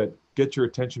things that get your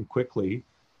attention quickly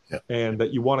and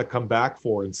that you want to come back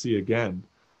for and see again.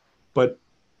 But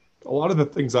a lot of the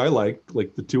things I like the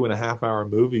 2.5 hour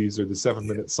movies or the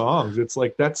 7-minute songs, it's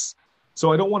like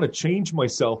so I don't want to change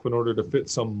myself in order to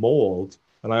fit some mold.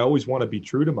 And I always want to be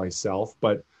true to myself,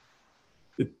 but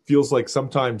it feels like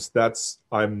sometimes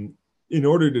in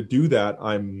order to do that,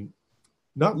 I'm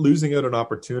not losing out on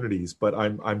opportunities, but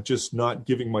I'm just not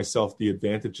giving myself the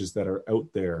advantages that are out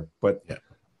there. But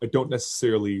I don't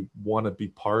necessarily want to be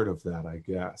part of that, I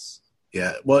guess.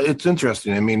 Yeah, well, it's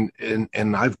interesting. I mean,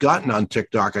 and I've gotten on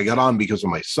TikTok. I got on because of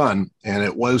my son, and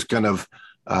it was kind of,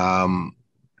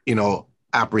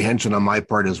 apprehension on my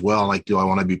part as well. Like, do I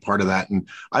want to be part of that? And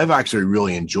I've actually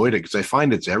really enjoyed it because I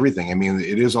find it's everything. I mean,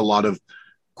 it is a lot of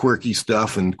quirky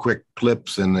stuff and quick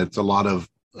clips, and it's a lot of,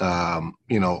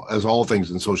 as all things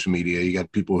in social media, you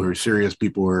got people who are serious,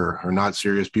 people who are not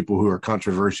serious, people who are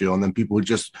controversial, and then people who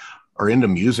just are into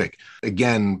music.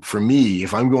 Again, for me,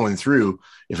 if I'm going through,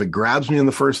 if it grabs me in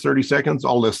the first 30 seconds,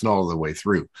 I'll listen all the way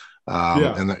through.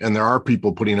 And there are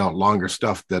people putting out longer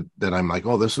stuff that I'm like,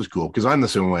 oh, this is cool. Because I'm the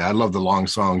same way. I love the long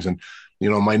songs. And,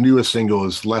 my newest single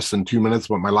is less than 2 minutes,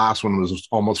 but my last one was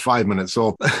almost 5 minutes.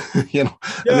 So, I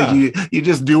think you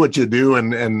just do what you do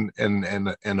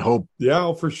and hope.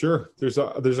 Yeah, for sure. There's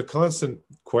a constant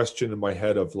question in my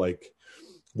head of like,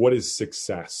 what is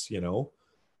success,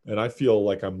 And I feel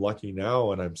like I'm lucky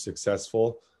now and I'm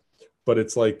successful, but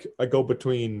it's like I go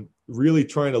between really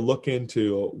trying to look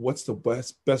into what's the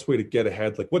best way to get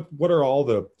ahead. Like what are all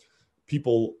the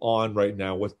people on right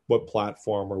now? What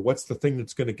platform, or what's the thing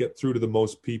that's going to get through to the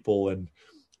most people? And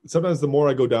sometimes the more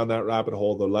I go down that rabbit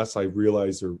hole, the less I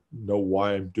realize or know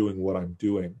why I'm doing what I'm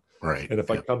doing. Right. And if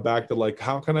I come back to like,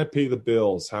 how can I pay the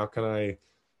bills? How can I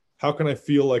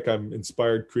feel like I'm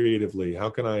inspired creatively? How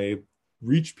can I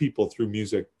reach people through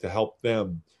music to help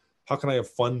them? How can I have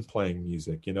fun playing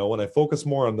music? When I focus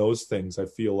more on those things, I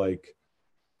feel like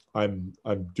I'm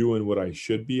doing what I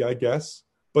should be, I guess.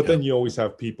 But then you always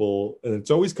have people, and it's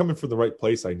always coming from the right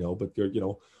place, I know, but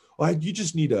you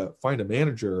just need to find a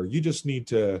manager, or you just need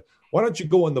to, why don't you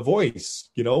go on The Voice?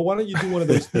 Why don't you do one of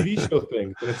those TV show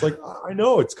things? And it's like, I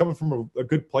know it's coming from a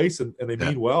good place and they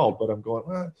mean well, but I'm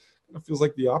going, it feels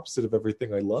like the opposite of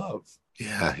everything I love.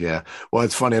 Yeah. Well,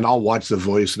 it's funny. And I'll watch The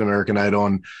Voice and American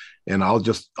Idol and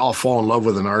I'll fall in love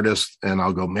with an artist and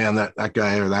I'll go, man, that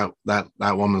guy or that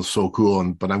woman's so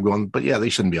cool. But I'm going, but yeah, they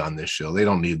shouldn't be on this show. They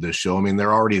don't need this show. I mean,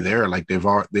 they're already there. Like they're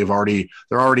already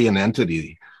an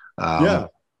entity.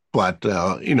 But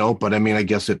I mean, I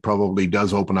guess it probably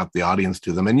does open up the audience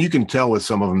to them. And you can tell with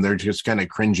some of them, they're just kind of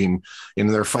cringing and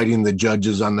they're fighting the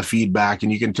judges on the feedback.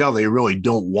 And you can tell they really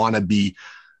don't want to be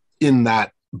in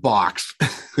that box.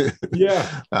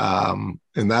 Yeah.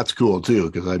 And that's cool too,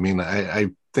 because I mean, I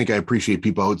think I appreciate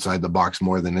people outside the box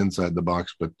more than inside the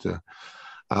box. But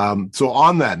so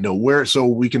on that note, so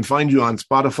we can find you on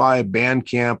Spotify,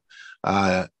 Bandcamp,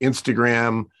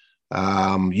 Instagram,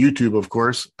 YouTube, of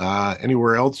course.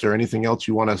 Anywhere else or anything else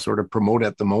you want to sort of promote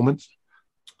at the moment?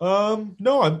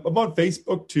 No, I'm on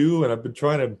Facebook too, and I've been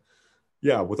trying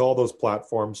to, with all those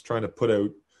platforms, trying to put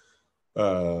out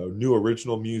new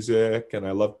original music, and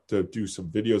I love to do some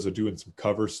videos of doing some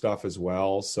cover stuff as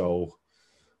well. So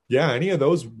any of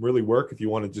those really work if you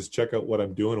want to just check out what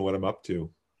I'm doing and what I'm up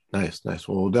to. Nice. Well,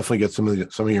 we'll definitely get some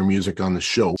of your music on the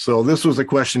show. So this was a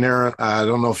questionnaire. I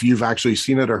don't know if you've actually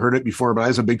seen it or heard it before, but I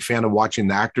was a big fan of watching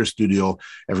the Actor Studio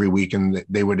every week, and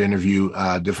they would interview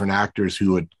different actors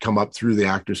who would come up through the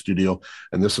Actor Studio.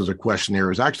 And this was a questionnaire.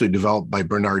 It was actually developed by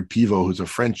Bernard Pivot, who's a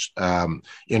French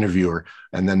interviewer,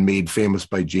 and then made famous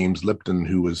by James Lipton,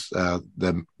 who was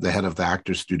the head of the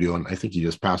Actor Studio. And I think he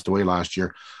just passed away last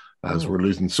year, as we're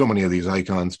losing so many of these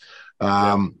icons.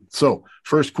 So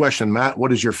first question, Matt,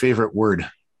 what is your favorite word?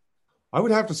 I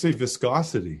would have to say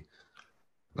viscosity.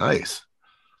 Nice.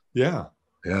 Yeah.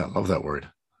 I love that word.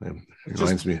 It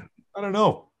reminds me. I don't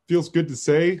know. Feels good to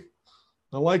say.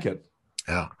 I like it.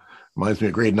 Yeah. Reminds me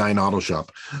of grade 9 auto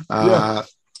shop.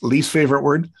 Least favorite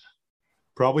word?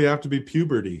 Probably have to be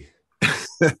puberty.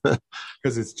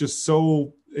 Because it's just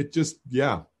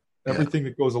everything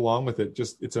that goes along with it.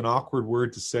 It's an awkward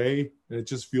word to say, and it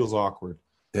just feels awkward.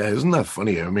 Yeah, isn't that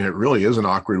funny? I mean, it really is an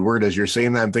awkward word. As you're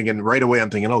saying that, I'm thinking,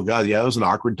 oh God, it was an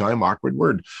awkward time, awkward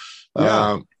word.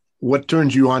 Yeah. What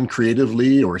turns you on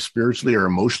creatively or spiritually or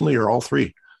emotionally or all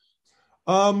three?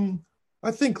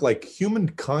 I think like human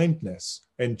kindness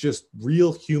and just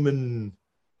real human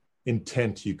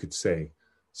intent, you could say.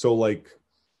 So like,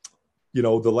 the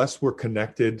less we're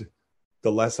connected,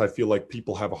 the less I feel like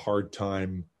people have a hard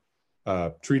time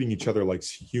treating each other like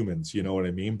humans, you know what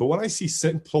I mean? But when I see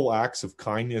simple acts of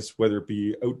kindness, whether it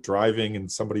be out driving and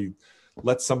somebody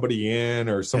lets somebody in,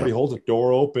 or somebody holds a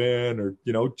door open, or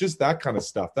just that kind of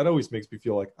stuff, that always makes me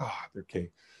feel like, they're okay.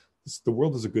 The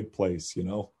world is a good place,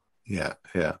 Yeah.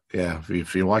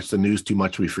 If you watch the news too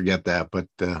much, we forget that, but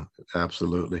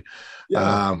absolutely.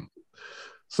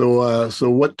 So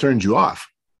what turns you off?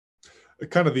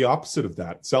 Kind of the opposite of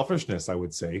that. Selfishness, I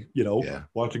would say,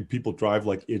 watching people drive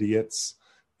like idiots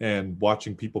and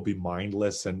watching people be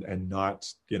mindless and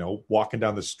not, walking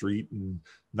down the street and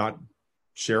not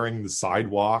sharing the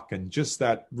sidewalk, and just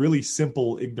that really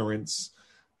simple ignorance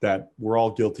that we're all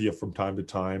guilty of from time to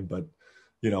time. But,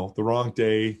 the wrong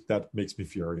day, that makes me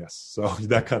furious. So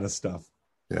that kind of stuff.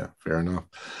 Yeah, fair enough.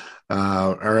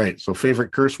 All right. So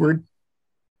favorite curse word?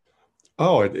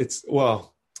 Oh,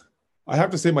 I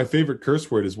have to say my favorite curse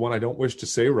word is one I don't wish to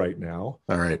say right now.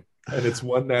 All right. And it's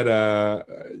one that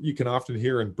you can often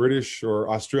hear in British or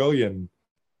Australian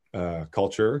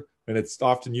culture. And it's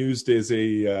often used as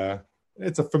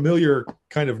it's a familiar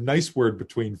kind of nice word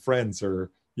between friends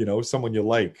or, someone you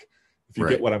like, if you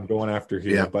get what I'm going after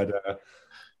here. Yeah. But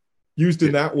used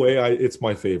in that way, it's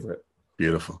my favorite.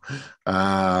 Beautiful.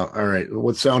 All right.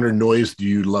 What sound or noise do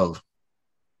you love?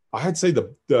 I'd say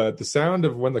the sound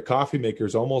of when the coffee maker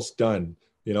is almost done.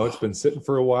 It's been sitting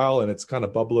for a while and it's kind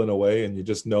of bubbling away, and you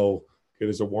just know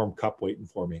there's a warm cup waiting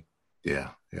for me. Yeah.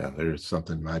 There's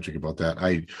something magic about that.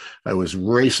 I was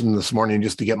racing this morning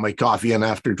just to get my coffee, and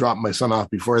after dropping my son off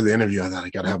before the interview, I thought I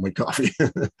got to have my coffee.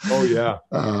 Oh yeah.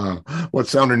 What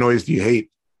sound or noise do you hate?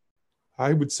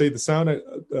 I would say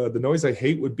the noise I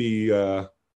hate would be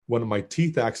when my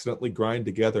teeth accidentally grind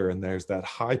together, and there's that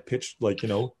high pitched, like,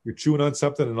 you're chewing on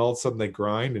something and all of a sudden they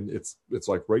grind, and it's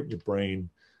like right in your brain.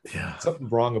 Yeah. Something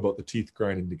wrong about the teeth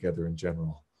grinding together in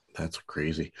general. That's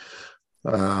crazy.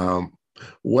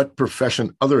 What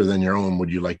profession other than your own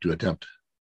would you like to attempt?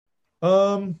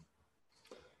 Part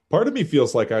of me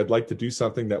feels like I'd like to do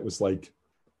something that was like,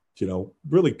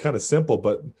 really kind of simple,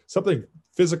 but something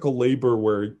physical labor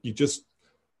where you just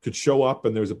could show up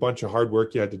and there was a bunch of hard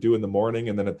work you had to do in the morning,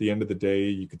 and then at the end of the day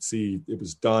you could see it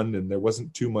was done and there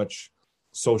wasn't too much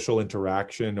social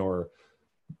interaction or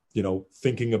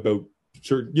thinking about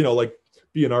like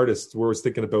be an artist where I was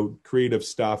thinking about creative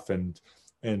stuff and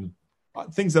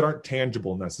things that aren't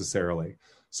tangible necessarily.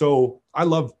 So I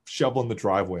love shoveling the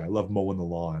driveway, I love mowing the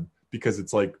lawn, because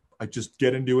it's like I just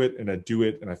get into it and I do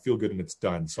it and I feel good and it's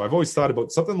done. So I've always thought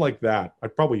about something like that.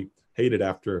 I'd probably hate it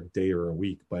after a day or a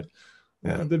week, but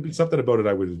there'd be something about it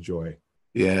I would enjoy.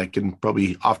 Yeah, it can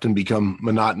probably often become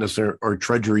monotonous or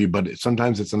drudgery, but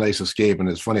sometimes it's a nice escape. And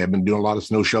it's funny, I've been doing a lot of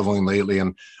snow shoveling lately,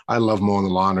 and I love mowing the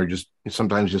lawn or just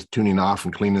sometimes just tuning off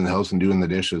and cleaning the house and doing the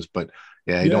dishes. But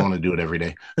Yeah, you don't want to do it every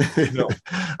day. No.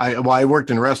 I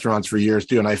worked in restaurants for years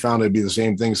too, and I found it'd be the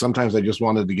same thing. Sometimes I just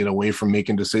wanted to get away from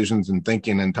making decisions and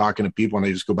thinking and talking to people, and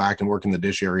I just go back and work in the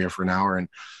dish area for an hour and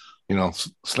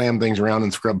slam things around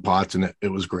and scrub pots, and it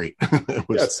was great.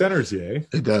 It centers you, eh?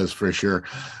 It does, for sure.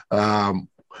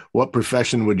 What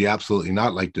profession would you absolutely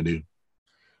not like to do?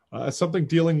 Something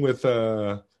dealing with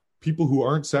people who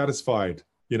aren't satisfied,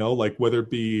 like whether it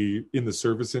be in the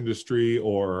service industry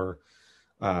or,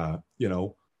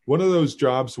 one of those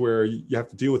jobs where you have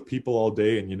to deal with people all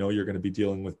day and you're going to be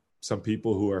dealing with some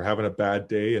people who are having a bad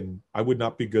day. And I would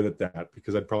not be good at that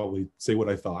because I'd probably say what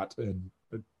I thought and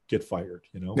get fired,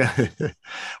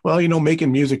 Well,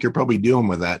 making music, you're probably dealing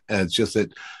with that. It's just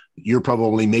that you're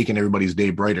probably making everybody's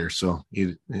day brighter. So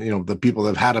the people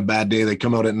that have had a bad day, they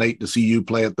come out at night to see you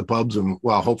play at the pubs, and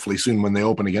hopefully soon when they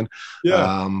open again.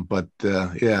 Yeah.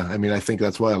 I think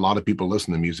that's why a lot of people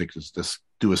listen to music, is just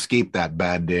to escape that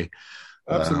bad day.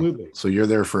 Absolutely. So you're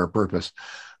there for a purpose.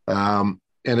 And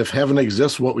if heaven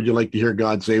exists, what would you like to hear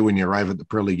God say when you arrive at the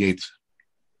pearly gates?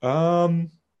 Maybe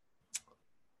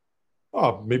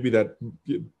that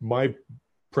my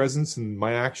presence and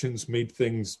my actions made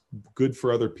things good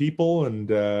for other people, and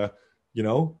good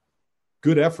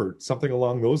effort, something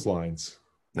along those lines.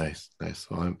 Nice.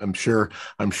 Well, I'm sure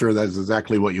that's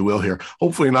exactly what you will hear.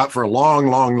 Hopefully not for a long,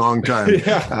 long, long time.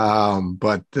 Yeah. I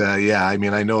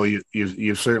know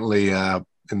you've certainly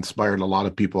inspired a lot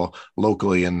of people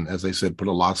locally, and as I said, put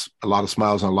a lot of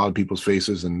smiles on a lot of people's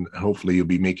faces, and hopefully you'll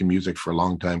be making music for a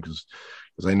long time, because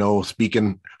I know,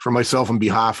 speaking for myself on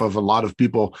behalf of a lot of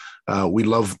people, we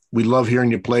love hearing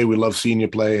you play. We love seeing you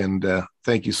play. And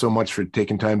thank you so much for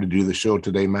taking time to do the show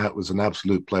today, Matt. It was an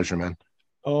absolute pleasure, man.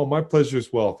 Oh, my pleasure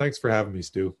as well. Thanks for having me,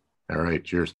 Stu. All right.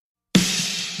 Cheers.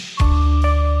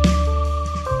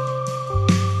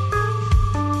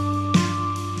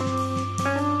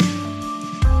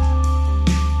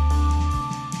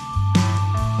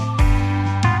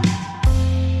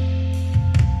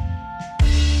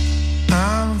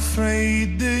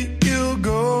 Afraid that you'll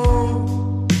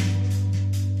go.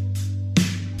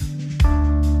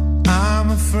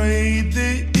 I'm afraid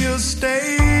that you'll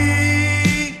stay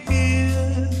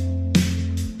here.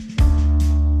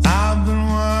 I've been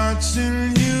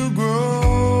watching you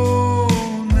grow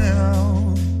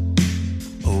now,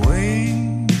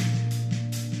 away.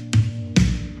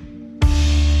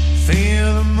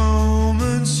 Feel the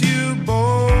moments you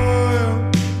boil.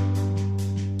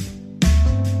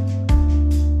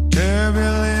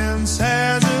 Turbulence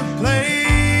has a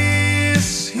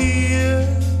place here.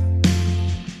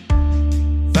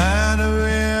 Find a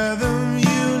rhythm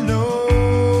you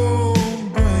know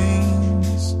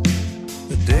brings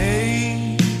the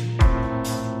day.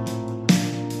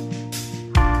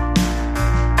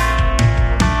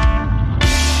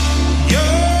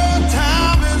 Your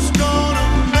time is gonna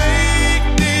make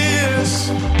this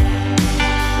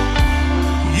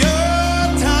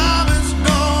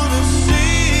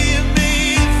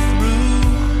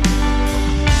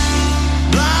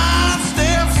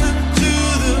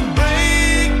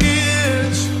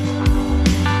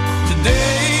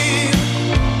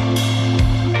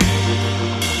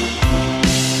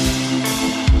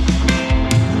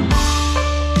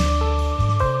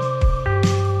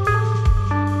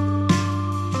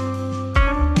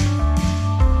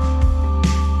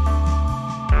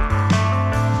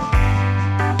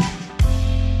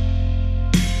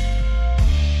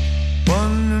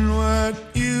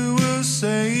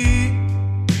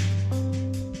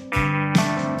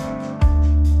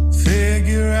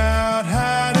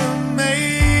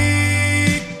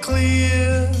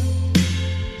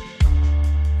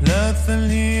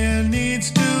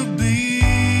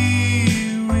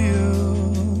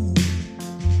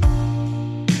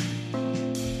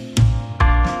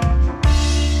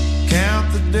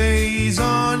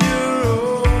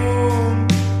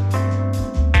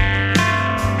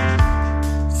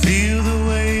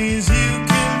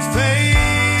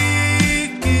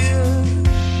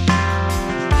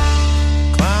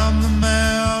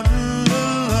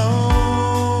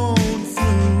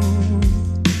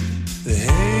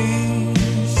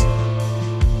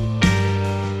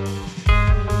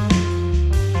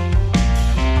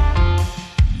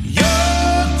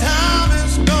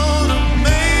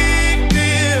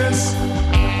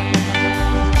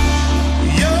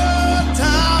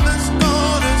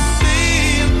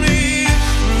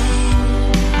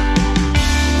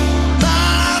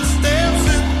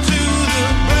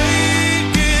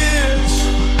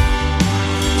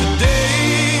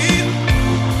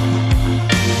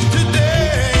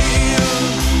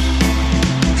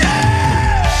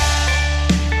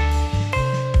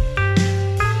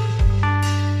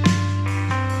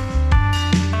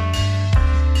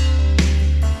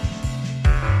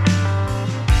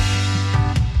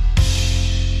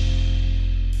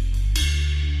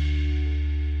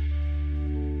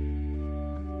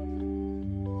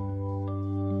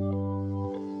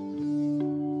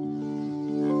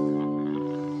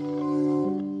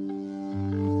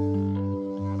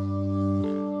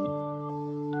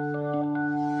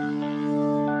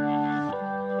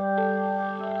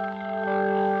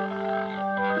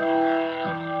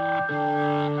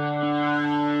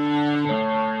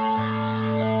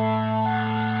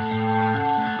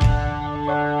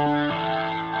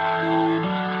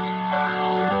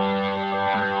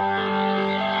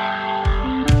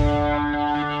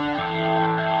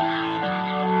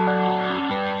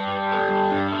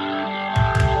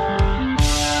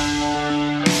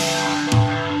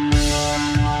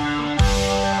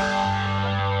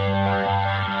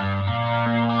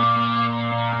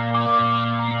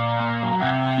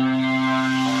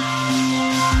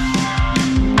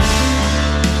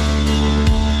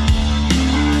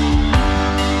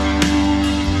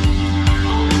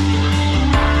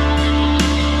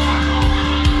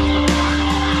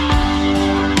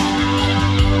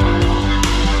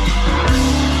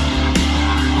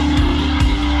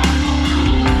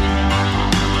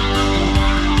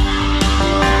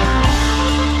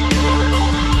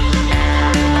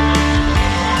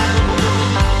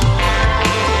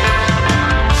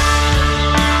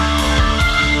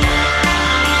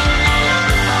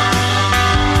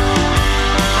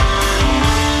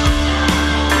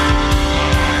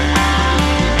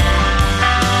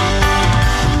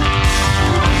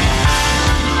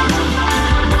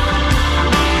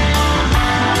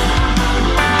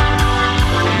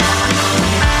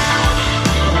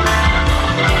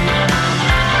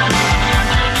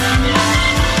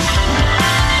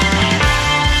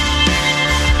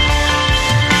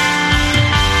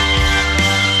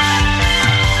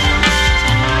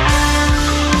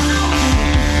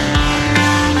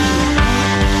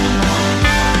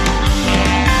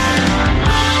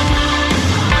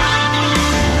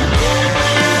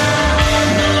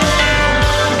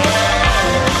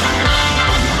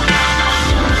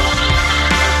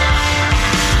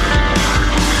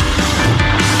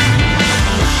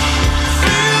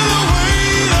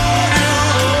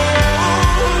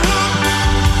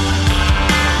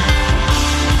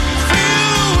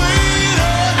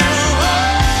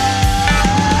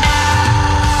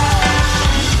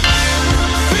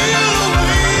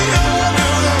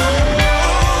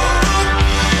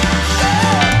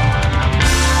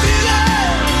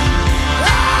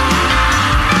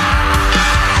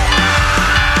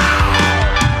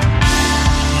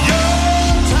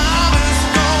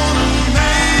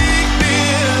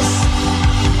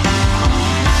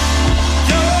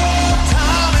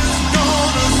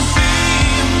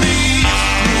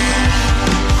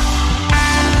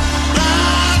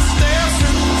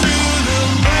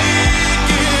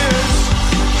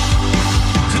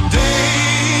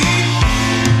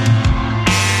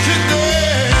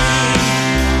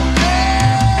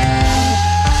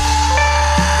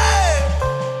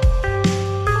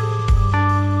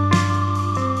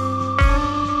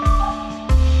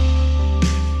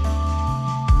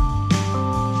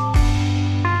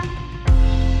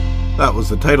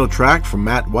the title track from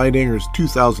Matt Weidanger's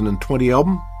 2020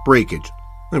 album, Breakage.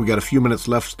 And we got a few minutes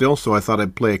left still, so I thought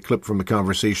I'd play a clip from the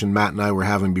conversation Matt and I were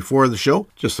having before the show.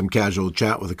 Just some casual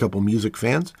chat with a couple music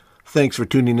fans. Thanks for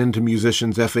tuning in to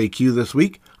Musicians FAQ this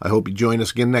week. I hope you join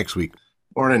us again next week.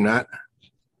 Morning, Matt.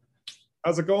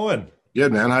 How's it going?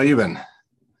 Good, man. How you been?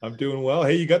 I'm doing well.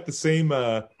 Hey, you got the same,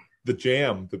 the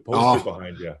Jam, the poster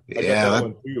behind you. I got that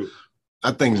one too.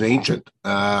 That thing's ancient.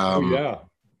 Yeah.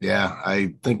 Yeah,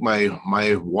 I think my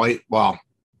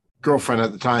girlfriend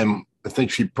at the time, I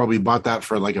think she probably bought that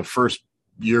for like a first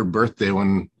year birthday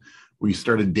when we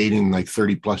started dating like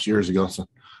 30 plus years ago. So,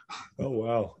 oh,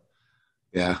 wow.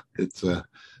 Yeah, it's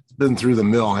been through the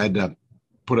mill. I had to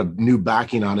put a new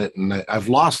backing on it, and I've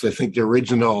lost, I think, the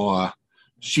original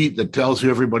sheet that tells who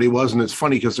everybody was. And it's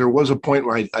funny because there was a point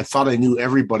where I thought I knew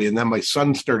everybody, and then my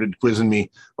son started quizzing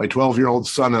me, my 12-year-old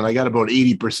son, and I got about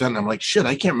 80%. I'm like, shit,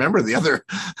 I can't remember the other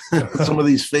some of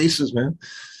these faces, man.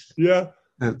 Yeah.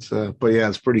 But yeah,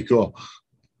 it's pretty cool.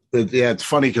 It's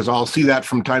funny because I'll see that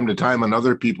from time to time in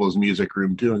other people's music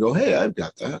room too, and go, "Hey, I've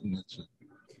got that." And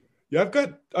yeah,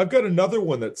 I've got another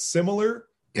one that's similar.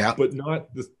 Yeah, but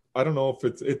not this. I don't know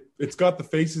if it's got the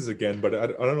faces again, but I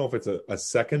don't know if it's a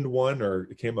second one or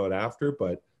it came out after.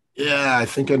 But yeah, I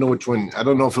think I know which one. I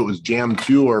don't know if it was Jam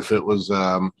 2 or if it was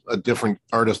a different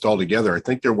artist altogether. I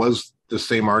think there was the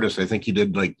same artist. I think he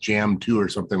did like Jam 2 or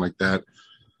something like that.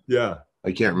 Yeah.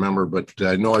 I can't remember, but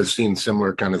I know I've seen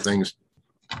similar kind of things.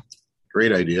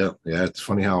 Great idea. Yeah, it's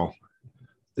funny how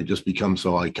they just become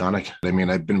so iconic. I mean,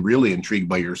 I've been really intrigued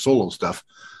by your solo stuff.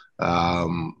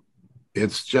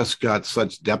 It's just got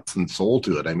such depth and soul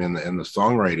to it. I mean, and the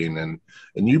songwriting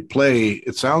and you play.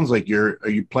 It sounds like are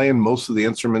you playing most of the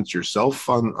instruments yourself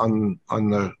on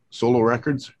the solo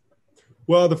records?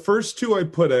 Well, the first two I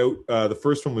put out, the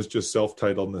first one was just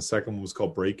self-titled, and the second one was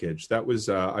called Breakage. That was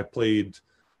I played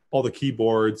all the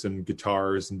keyboards and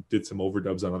guitars and did some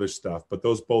overdubs on other stuff. But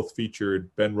those both featured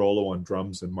Ben Rollo on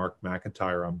drums and Mark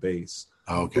McIntyre on bass,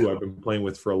 who I've been playing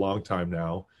with for a long time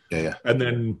now. Yeah. And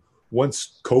then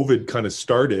once COVID kind of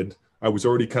started, I was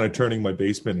already kind of turning my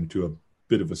basement into a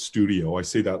bit of a studio. I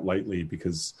say that lightly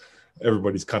because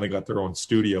everybody's kind of got their own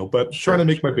studio, but trying to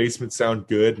make my basement sound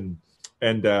good.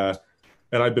 And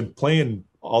I've been playing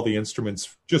all the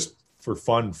instruments just for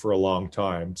fun for a long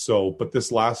time. So, but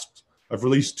I've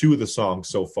released 2 of the songs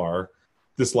so far.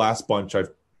 This last bunch,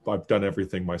 I've done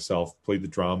everything myself. Played the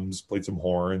drums, played some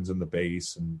horns and the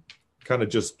bass, and kind of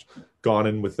just gone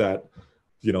in with that,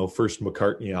 first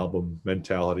McCartney album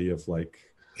mentality of like,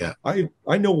 yeah,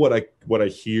 I know what I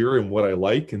hear and what I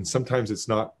like, and sometimes it's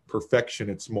not perfection.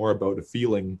 It's more about a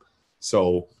feeling.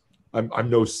 So I'm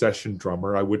no session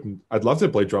drummer. I'd love to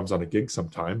play drums on a gig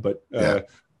sometime, but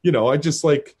I just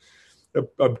like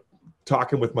I'm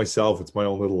talking with myself. It's my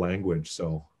own little language.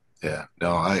 So yeah,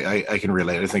 no, I can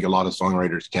relate. I think a lot of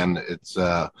songwriters can. It's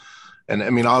and I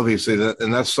mean, obviously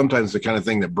and that's sometimes the kind of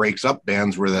thing that breaks up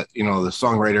bands where the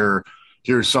songwriter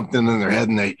hears something in their head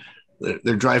and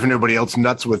they're driving everybody else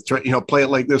nuts with play it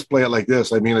like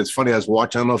this. I mean, it's funny. I was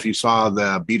watching, I don't know if you saw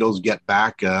the Beatles Get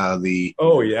Back,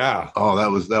 oh yeah,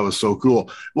 that was so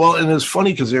cool. Well, and it's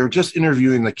funny because they were just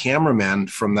interviewing the cameraman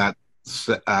from that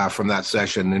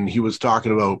session, and he was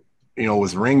talking about,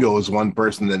 with Ringo as one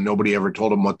person that nobody ever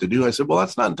told him what to do. I said, well,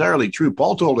 that's not entirely true.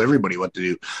 Paul told everybody what to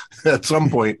do at some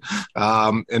point.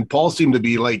 And Paul seemed to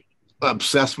be like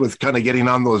obsessed with kind of getting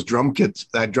on that drum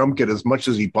kit as much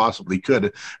as he possibly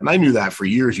could. And I knew that for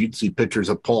years. You'd see pictures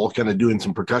of Paul kind of doing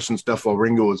some percussion stuff while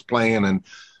Ringo was playing. And,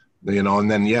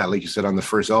 and then, yeah, like you said, on the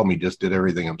first album, he just did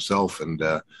everything himself. And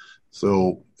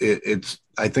so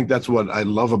I think that's what I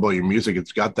love about your music.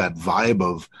 It's got that vibe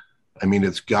of,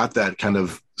 it's got that kind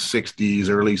of 60s,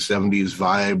 early 70s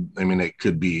vibe. I mean, it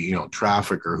could be,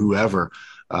 Traffic or whoever.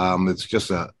 It's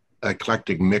just a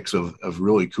eclectic mix of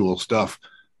really cool stuff.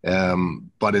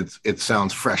 But it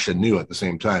sounds fresh and new at the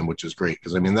same time, which is great.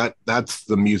 Cause that's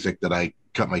the music that I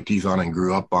cut my teeth on and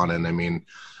grew up on. And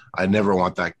I never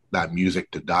want that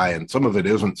music to die. And some of it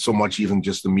isn't so much even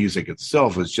just the music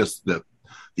itself. It's just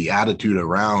the attitude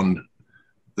around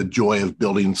the joy of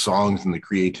building songs and the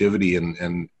creativity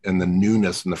and the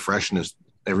newness and the freshness,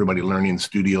 everybody learning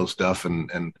studio stuff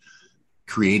and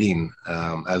creating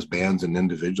as bands and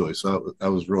individually. So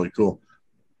that was really cool.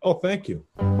 Oh, thank you.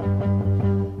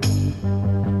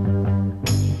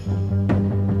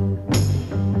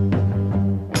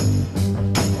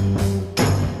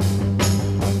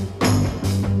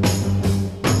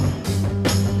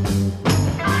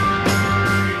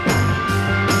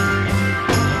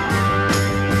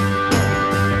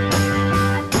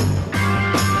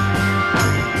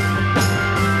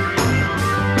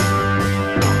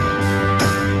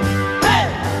 Hey!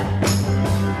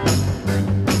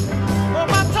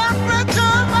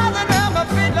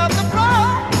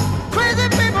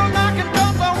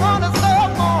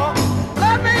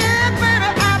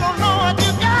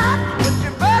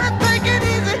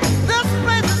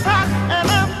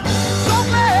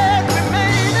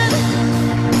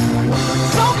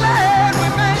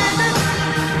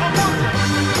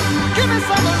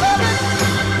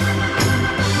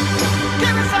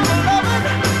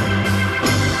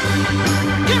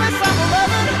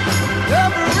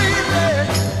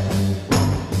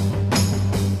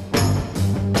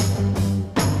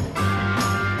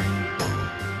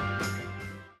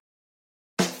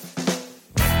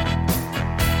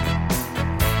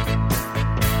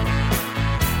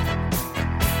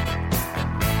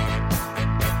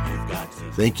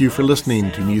 Thank you for listening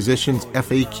to Musicians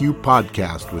FAQ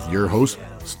Podcast with your host,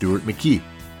 Stuart McKee.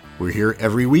 We're here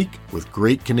every week with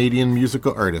great Canadian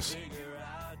musical artists.